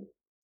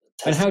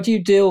 And how do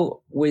you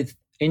deal with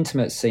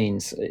intimate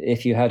scenes,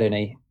 if you had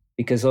any?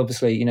 Because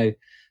obviously,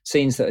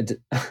 scenes that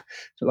are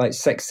like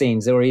sex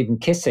scenes or even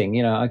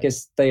kissing, I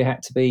guess they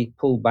had to be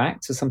pulled back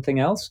to something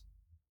else.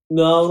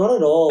 No, not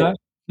at all.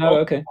 No,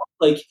 okay.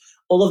 Like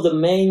all of the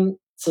main,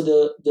 so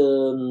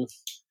the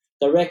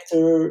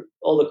director,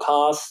 all the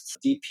cast,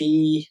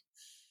 DP,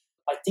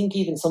 I think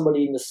even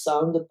somebody in the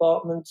sound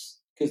department,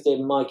 because they're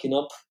miking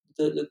up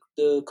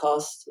the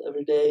cast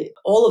every day.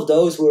 All of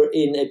those were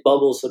in a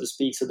bubble, so to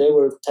speak. So they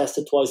were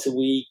tested twice a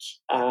week,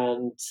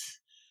 and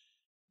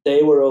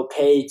they were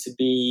okay to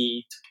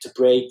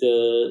break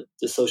the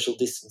social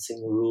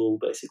distancing rule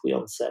basically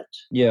on set.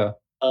 Yeah.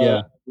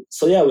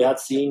 So we had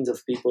scenes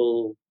of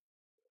people.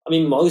 I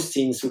mean, most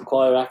scenes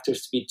require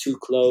actors to be too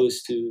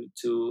close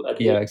to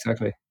adhere. Yeah,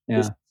 exactly.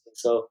 Yeah.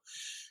 So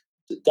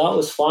that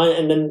was fine.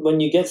 And then when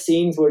you get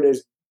scenes where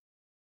there's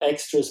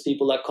extras,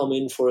 people that come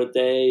in for a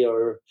day,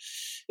 or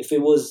if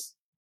it was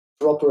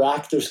proper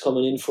actors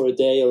coming in for a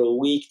day or a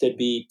week, they'd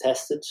be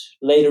tested.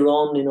 Later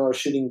on in our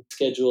shooting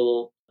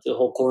schedule, the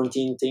whole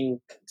quarantine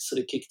thing sort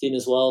of kicked in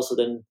as well. So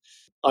then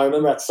I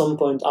remember at some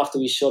point after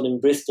we shot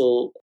in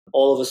Bristol,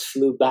 all of us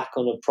flew back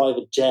on a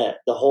private jet,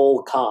 the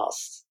whole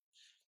cast.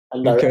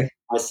 and direct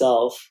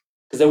myself,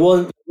 because there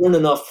weren't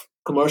enough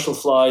commercial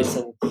flights,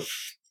 and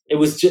it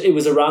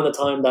was around the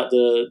time that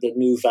the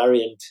new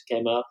variant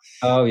came out.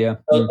 Oh yeah.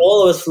 So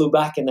all of us flew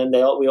back, and then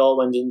we all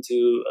went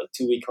into a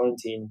 2-week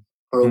quarantine,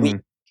 or a week.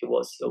 It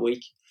was a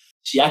week.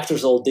 The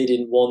actors all did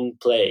in one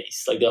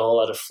place, like they all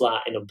had a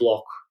flat in a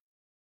block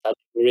that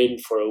we were in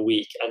for a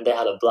week, and they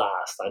had a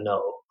blast. I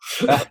know.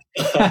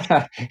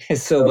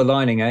 It's silver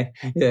lining, eh?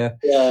 Yeah.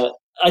 Yeah.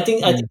 I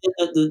think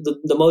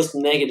the most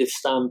negative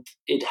stamp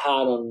it had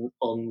on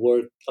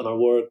our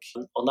work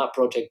on that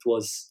project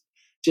was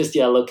just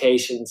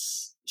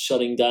locations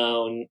shutting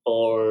down,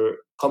 or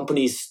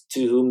companies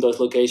to whom those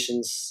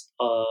locations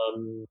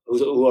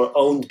who are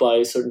owned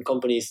by certain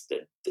companies,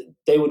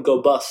 they would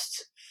go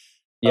bust.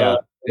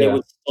 They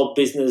would stop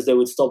business, they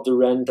would stop the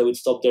rent, they would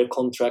stop their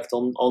contract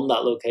on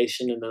that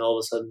location, and then all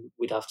of a sudden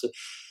we'd have to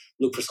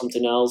look for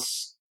something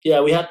else.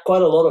 Yeah, we had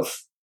quite a lot of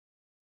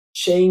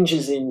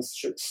changes in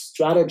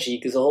strategy,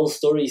 because the whole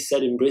story is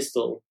set in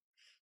Bristol,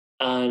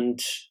 and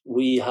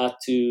we had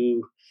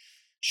to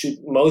shoot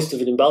most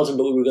of it in Belgium,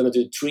 but we were going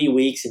to do 3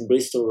 weeks in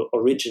Bristol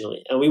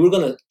originally, and we were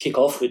going to kick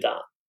off with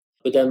that.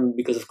 But then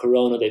because of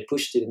Corona, they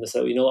pushed it, and they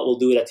said, you know what, we'll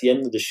do it at the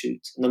end of the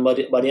shoot. And then by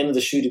the end of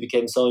the shoot, it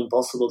became so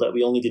impossible that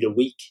we only did a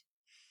week.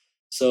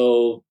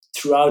 So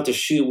throughout the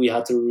shoot, we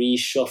had to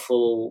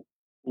reshuffle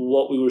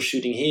what we were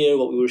shooting here,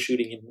 what we were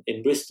shooting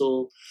in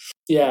Bristol.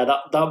 Yeah,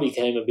 that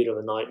became a bit of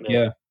a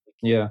nightmare.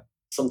 Yeah.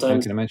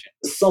 Sometimes I can imagine.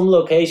 some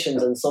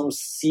locations and some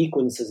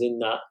sequences in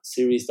that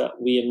series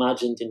that we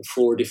imagined in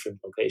 4 different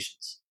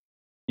locations.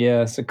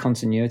 Yeah, it's a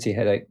continuity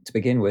headache to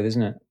begin with,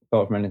 isn't it?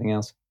 Apart from anything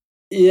else.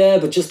 Yeah,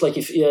 but just like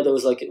there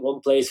was like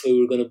one place where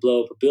we were going to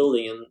blow up a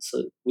building, and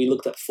so we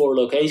looked at 4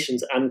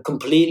 locations and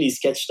completely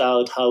sketched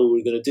out how we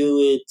were going to do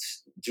it,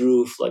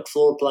 drew like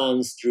floor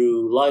plans,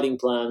 drew lighting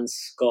plans,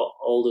 got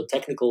all the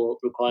technical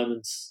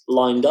requirements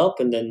lined up,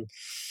 and then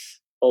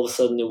all of a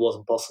sudden it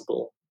wasn't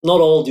possible. Not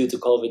all due to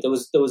COVID.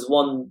 There was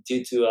one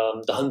due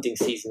to the hunting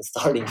season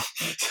starting,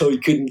 so we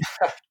couldn't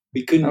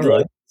blow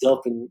it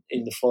up in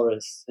the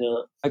forest.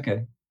 Yeah.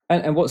 Okay.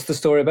 And what's the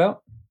story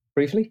about,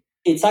 briefly?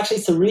 It's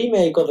a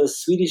remake of a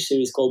Swedish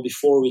series called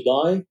Before We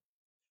Die.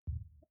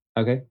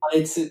 Okay.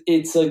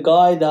 It's a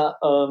guy that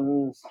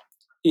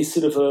is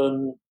sort of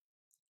an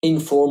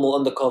informal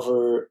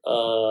undercover.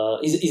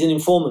 He's an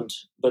informant,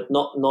 but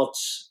not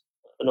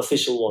an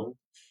official one,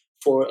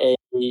 for a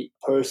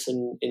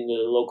person in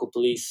the local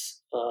police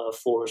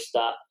force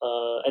that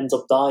ends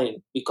up dying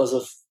because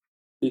of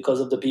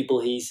the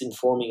people he's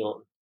informing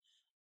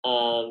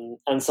on.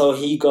 And so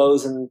he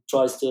goes and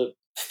tries to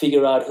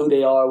figure out who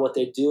they are, what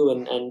they do,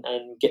 and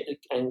get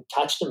and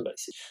catch them,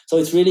 basically. So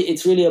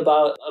it's really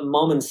about a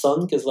mom and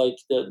son, because like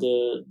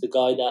the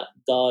guy that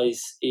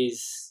dies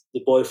is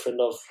the boyfriend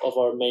of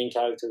our main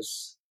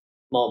character's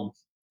mom,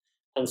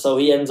 and so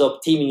he ends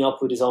up teaming up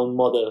with his own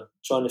mother,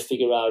 trying to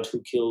figure out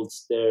who killed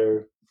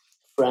their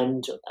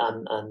friend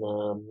and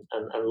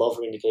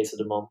lover in the case of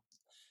the mom.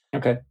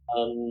 Okay.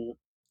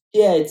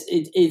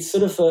 It's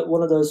sort of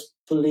one of those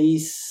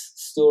police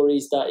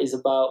stories that is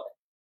about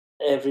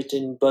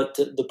everything but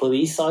the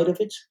police side of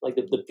it, like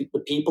the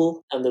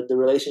people and the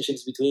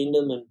relationships between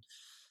them.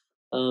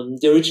 And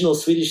the original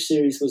Swedish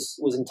series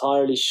was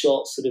entirely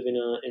shot sort of in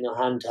a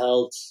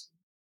handheld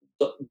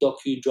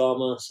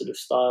docudrama sort of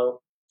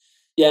style.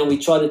 Yeah, and we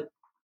try to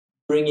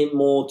bring it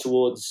more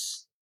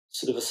towards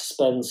sort of a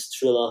suspense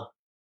thriller.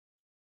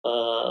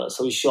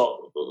 So we shot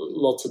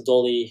lots of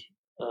dolly.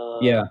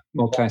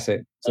 More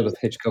classic, sort of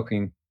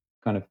Hitchcocking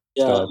kind of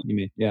style. You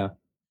mean? Yeah.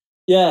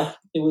 Yeah,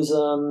 it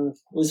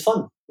was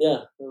fun.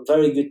 Yeah, a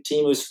very good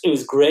team. It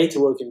was great to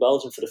work in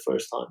Belgium for the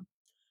first time,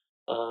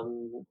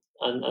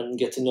 and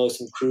get to know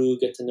some crew,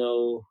 get to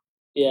know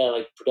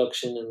like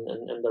production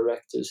and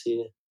directors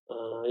here.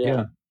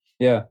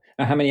 Yeah.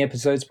 And how many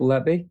episodes will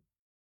that be?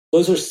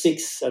 Those were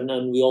 6,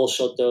 and we all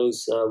shot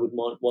those with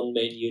one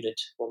main unit,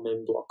 one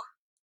main block.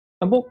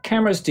 And what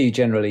cameras do you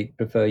generally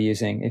prefer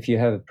using, if you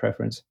have a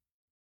preference?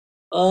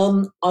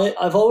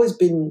 I've always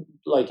been,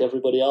 like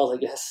everybody else, I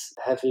guess,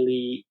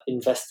 heavily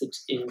invested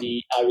in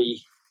the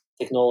ARRI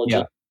technology.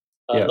 Not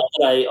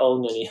that I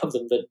own any of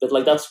them, but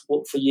like that's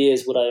for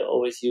years what I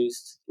always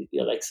used, the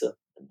Alexa,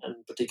 and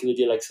particularly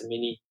the Alexa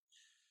Mini.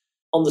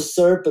 On the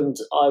Serpent,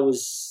 I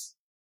was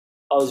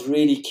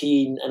really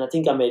keen, and I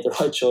think I made the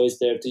right choice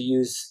there, to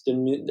use at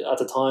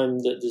the time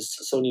the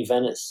Sony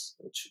Venice,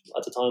 which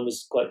at the time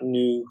was quite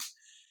new,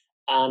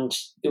 and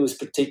it was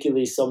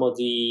particularly some of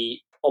the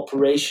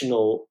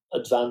operational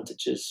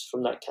advantages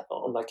from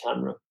on that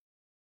camera.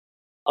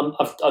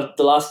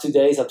 The last 2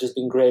 days I've just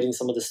been grading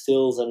some of the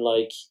stills, and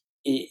like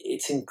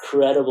it's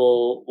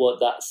incredible what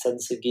that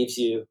sensor gives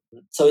you.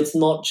 So it's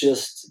not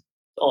just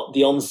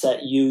the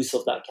on-set use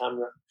of that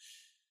camera.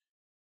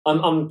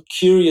 I'm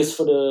curious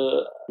for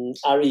the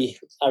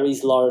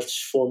ARRI's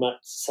large format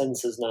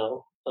sensors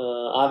now.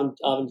 I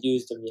haven't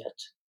used them yet,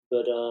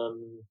 but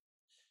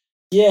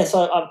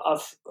so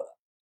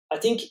I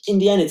think in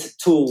the end it's a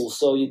tool,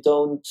 so you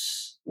don't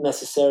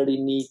necessarily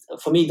need.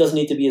 For me, it doesn't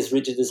need to be as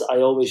rigid as I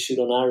always shoot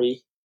on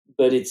ARRI,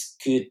 but it's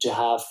good to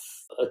have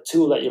a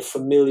tool that you're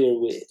familiar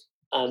with,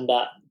 and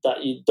that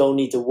you don't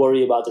need to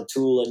worry about the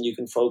tool and you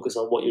can focus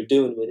on what you're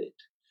doing with it.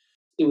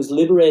 It was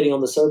liberating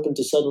on the Serpent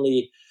to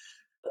suddenly,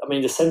 I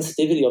mean, the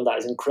sensitivity on that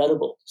is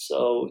incredible.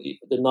 So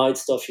the night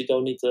stuff, you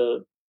don't need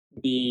to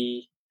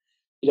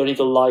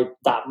light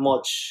that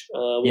much.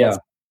 We have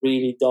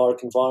really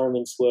dark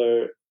environments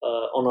where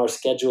on our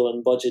schedule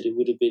and budget, it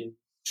would have been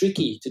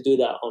tricky to do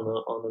that on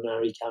an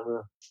ARRI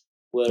camera,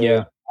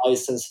 where eye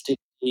sensitivity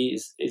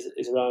is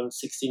around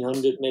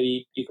 1600.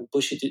 Maybe you can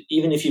push it to,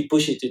 even if you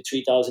push it to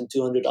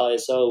 3200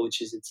 ISO, which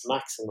is its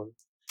maximum,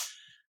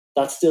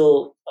 that's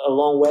still a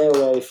long way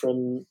away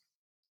from,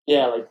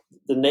 like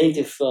the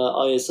native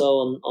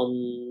ISO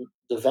on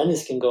the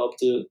Venice can go up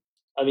to,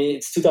 I mean,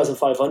 it's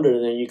 2500,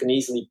 and then you can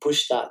easily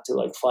push that to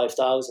like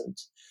 5000.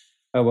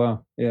 Oh,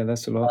 wow. Yeah,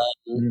 that's a lot.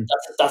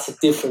 That's a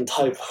different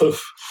type of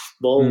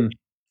bulb.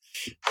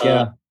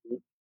 Yeah.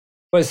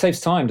 Well, it saves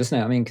time, doesn't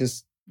it? I mean,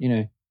 because,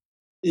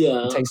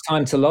 it takes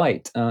time to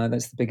light.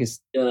 That's the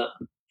biggest and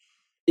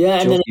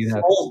then you have.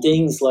 Small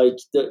things like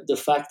the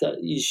fact that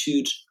you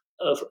shoot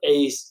of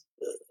a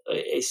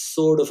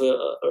sort of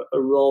a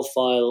raw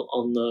file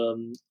on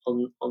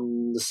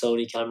the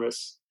Sony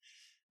cameras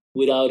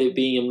without it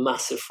being a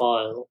massive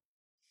file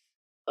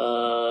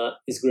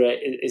is great.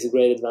 Is a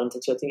great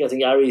advantage. I think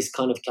ARRI is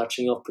kind of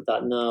catching up with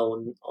that now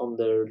on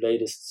their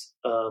latest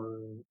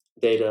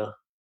data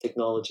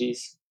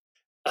technologies.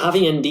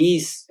 Having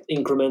ND's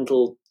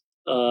incremental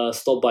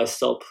stop by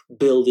stop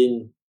built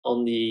in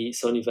on the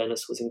Sony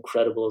Venice was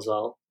incredible as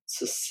well.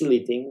 It's a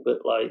silly thing, but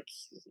like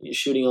you're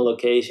shooting on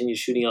location, you're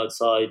shooting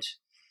outside,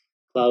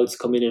 clouds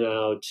come in and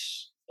out,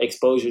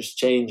 exposures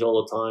change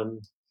all the time.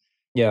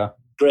 Yeah.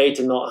 Great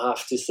to not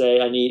have to say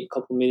I need a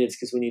couple minutes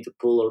because we need to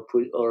pull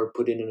or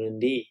put in an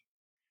ND.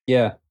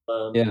 Yeah.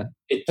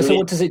 So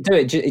what does it do?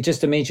 It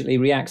just immediately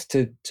reacts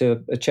to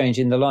a change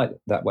in the light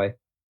that way.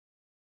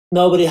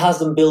 No, but it has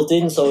them built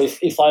in. So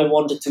if I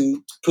wanted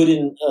to put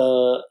in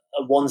a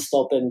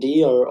one-stop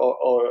ND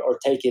or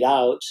take it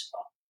out,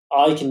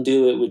 I can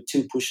do it with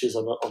two pushes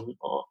on a button.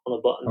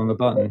 On the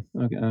button.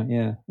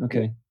 Okay.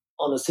 Okay.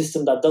 On a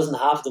system that doesn't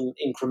have them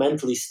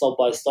incrementally stop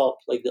by stop,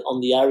 like on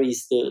the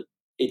ARRIs,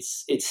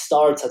 it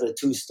starts at a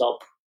two-stop.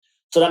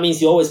 So that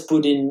means you always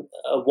put in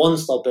a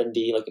one-stop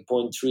ND, like a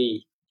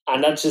 0.3,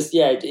 and that's just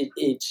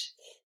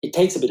it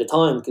takes a bit of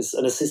time because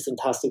an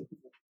assistant has to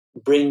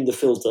bring the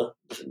filter,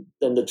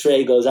 then the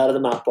tray goes out of the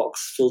matte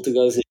box, filter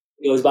goes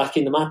back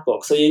in the matte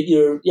box. So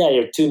you're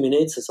 2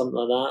 minutes or something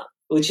like that,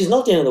 which is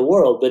not the end of the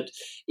world, but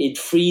it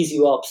frees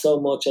you up so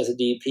much as a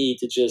DP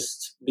to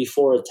just,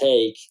 before a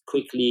take,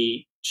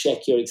 quickly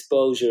check your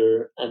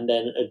exposure and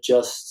then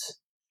adjust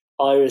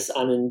iris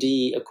and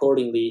ND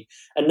accordingly.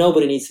 And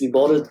nobody needs to be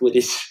bothered with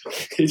it.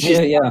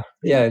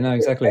 No,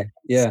 exactly.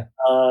 Yeah.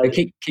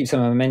 It keeps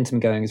some momentum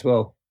going as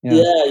well.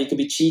 Yeah, you could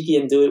be cheeky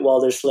and do it while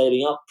they're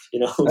slating up,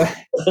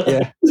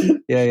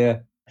 Yeah.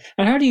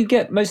 And how do you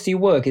get most of your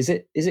work? Is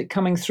it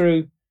coming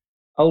through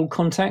old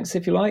contacts,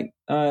 if you like,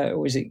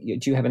 or is it?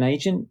 Do you have an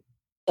agent?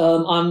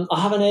 I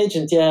have an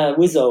agent,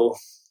 Wizzo.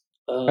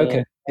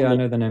 Okay, I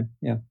know the name.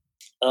 Yeah.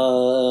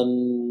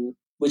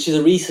 Which is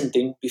a recent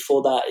thing.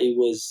 Before that, it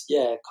was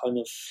kind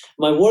of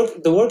my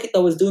work. The work that I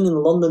was doing in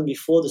London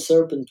before the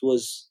Serpent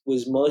was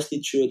mostly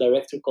through a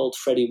director called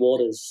Freddie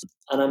Waters,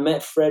 and I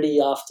met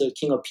Freddie after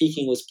King of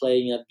Peking was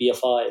playing at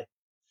BFI.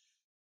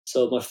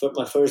 So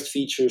my first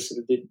feature sort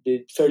of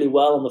did fairly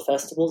well on the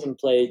festivals and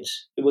played.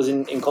 It was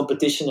in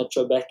competition at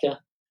Tribeca.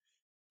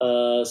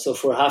 So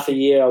for half a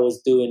year, I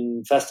was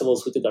doing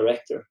festivals with the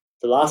director.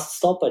 The last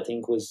stop, I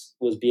think, was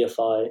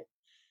BFI.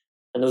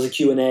 And there was a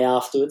Q&A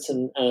afterwards,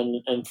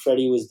 and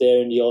Freddie was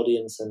there in the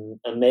audience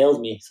and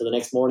mailed me. So the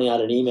next morning I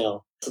had an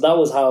email. So that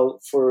was how,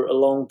 for a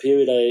long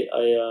period,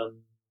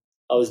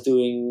 I was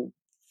doing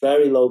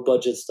very low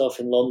budget stuff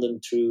in London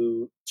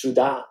through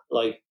that,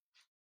 like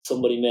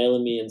somebody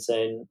mailing me and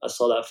saying, I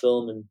saw that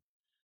film and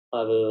I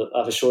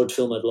have a short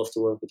film I'd love to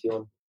work with you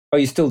on. Are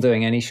you still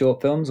doing any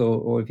short films,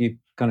 or have you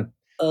kind of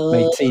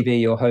made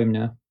TV your home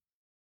now?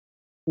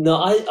 No,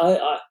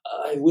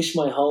 I wish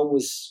my home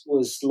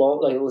was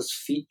long, like it was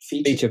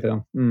feature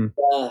film.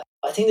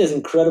 I think there's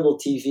incredible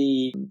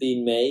TV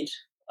being made.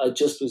 I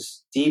just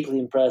was deeply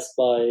impressed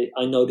by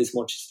I Know This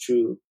Much Is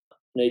True,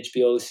 an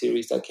HBO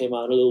series that came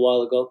out a little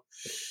while ago.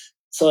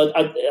 So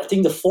I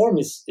think the form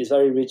is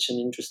very rich and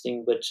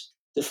interesting, but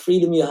the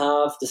freedom you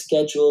have, the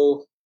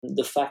schedule,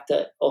 the fact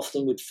that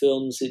often with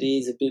films it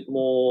is a bit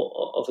more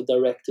of a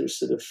director's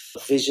sort of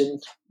vision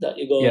that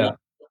you're going on.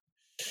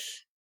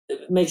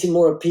 It makes it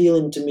more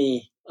appealing to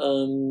me.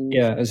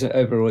 As an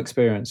overall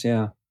experience,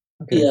 yeah.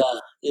 Okay.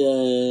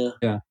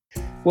 Yeah.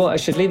 Well, I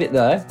should leave it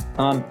there.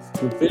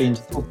 We've been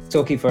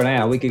talking for an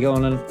hour. We could go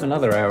on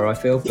another hour, I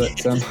feel,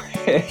 but got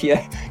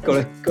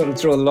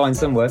to draw the line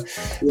somewhere.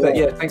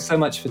 But thanks so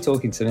much for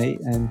talking to me,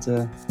 and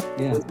all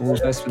the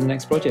best for the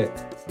next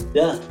project.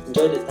 Yeah,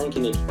 enjoyed it. Thank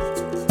you, Nick.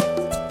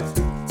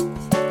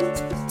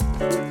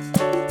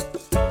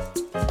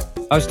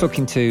 I was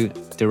talking to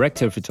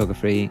director of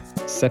photography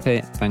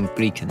Seppe van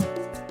Grieken.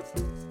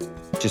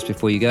 Just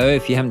before you go,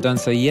 if you haven't done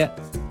so yet,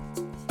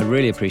 I'd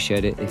really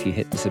appreciate it if you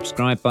hit the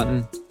subscribe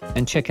button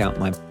and check out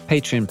my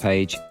Patreon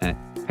page at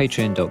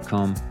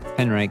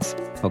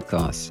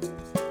patreon.com/penrakespodcasts.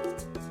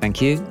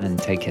 Thank you and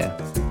take care.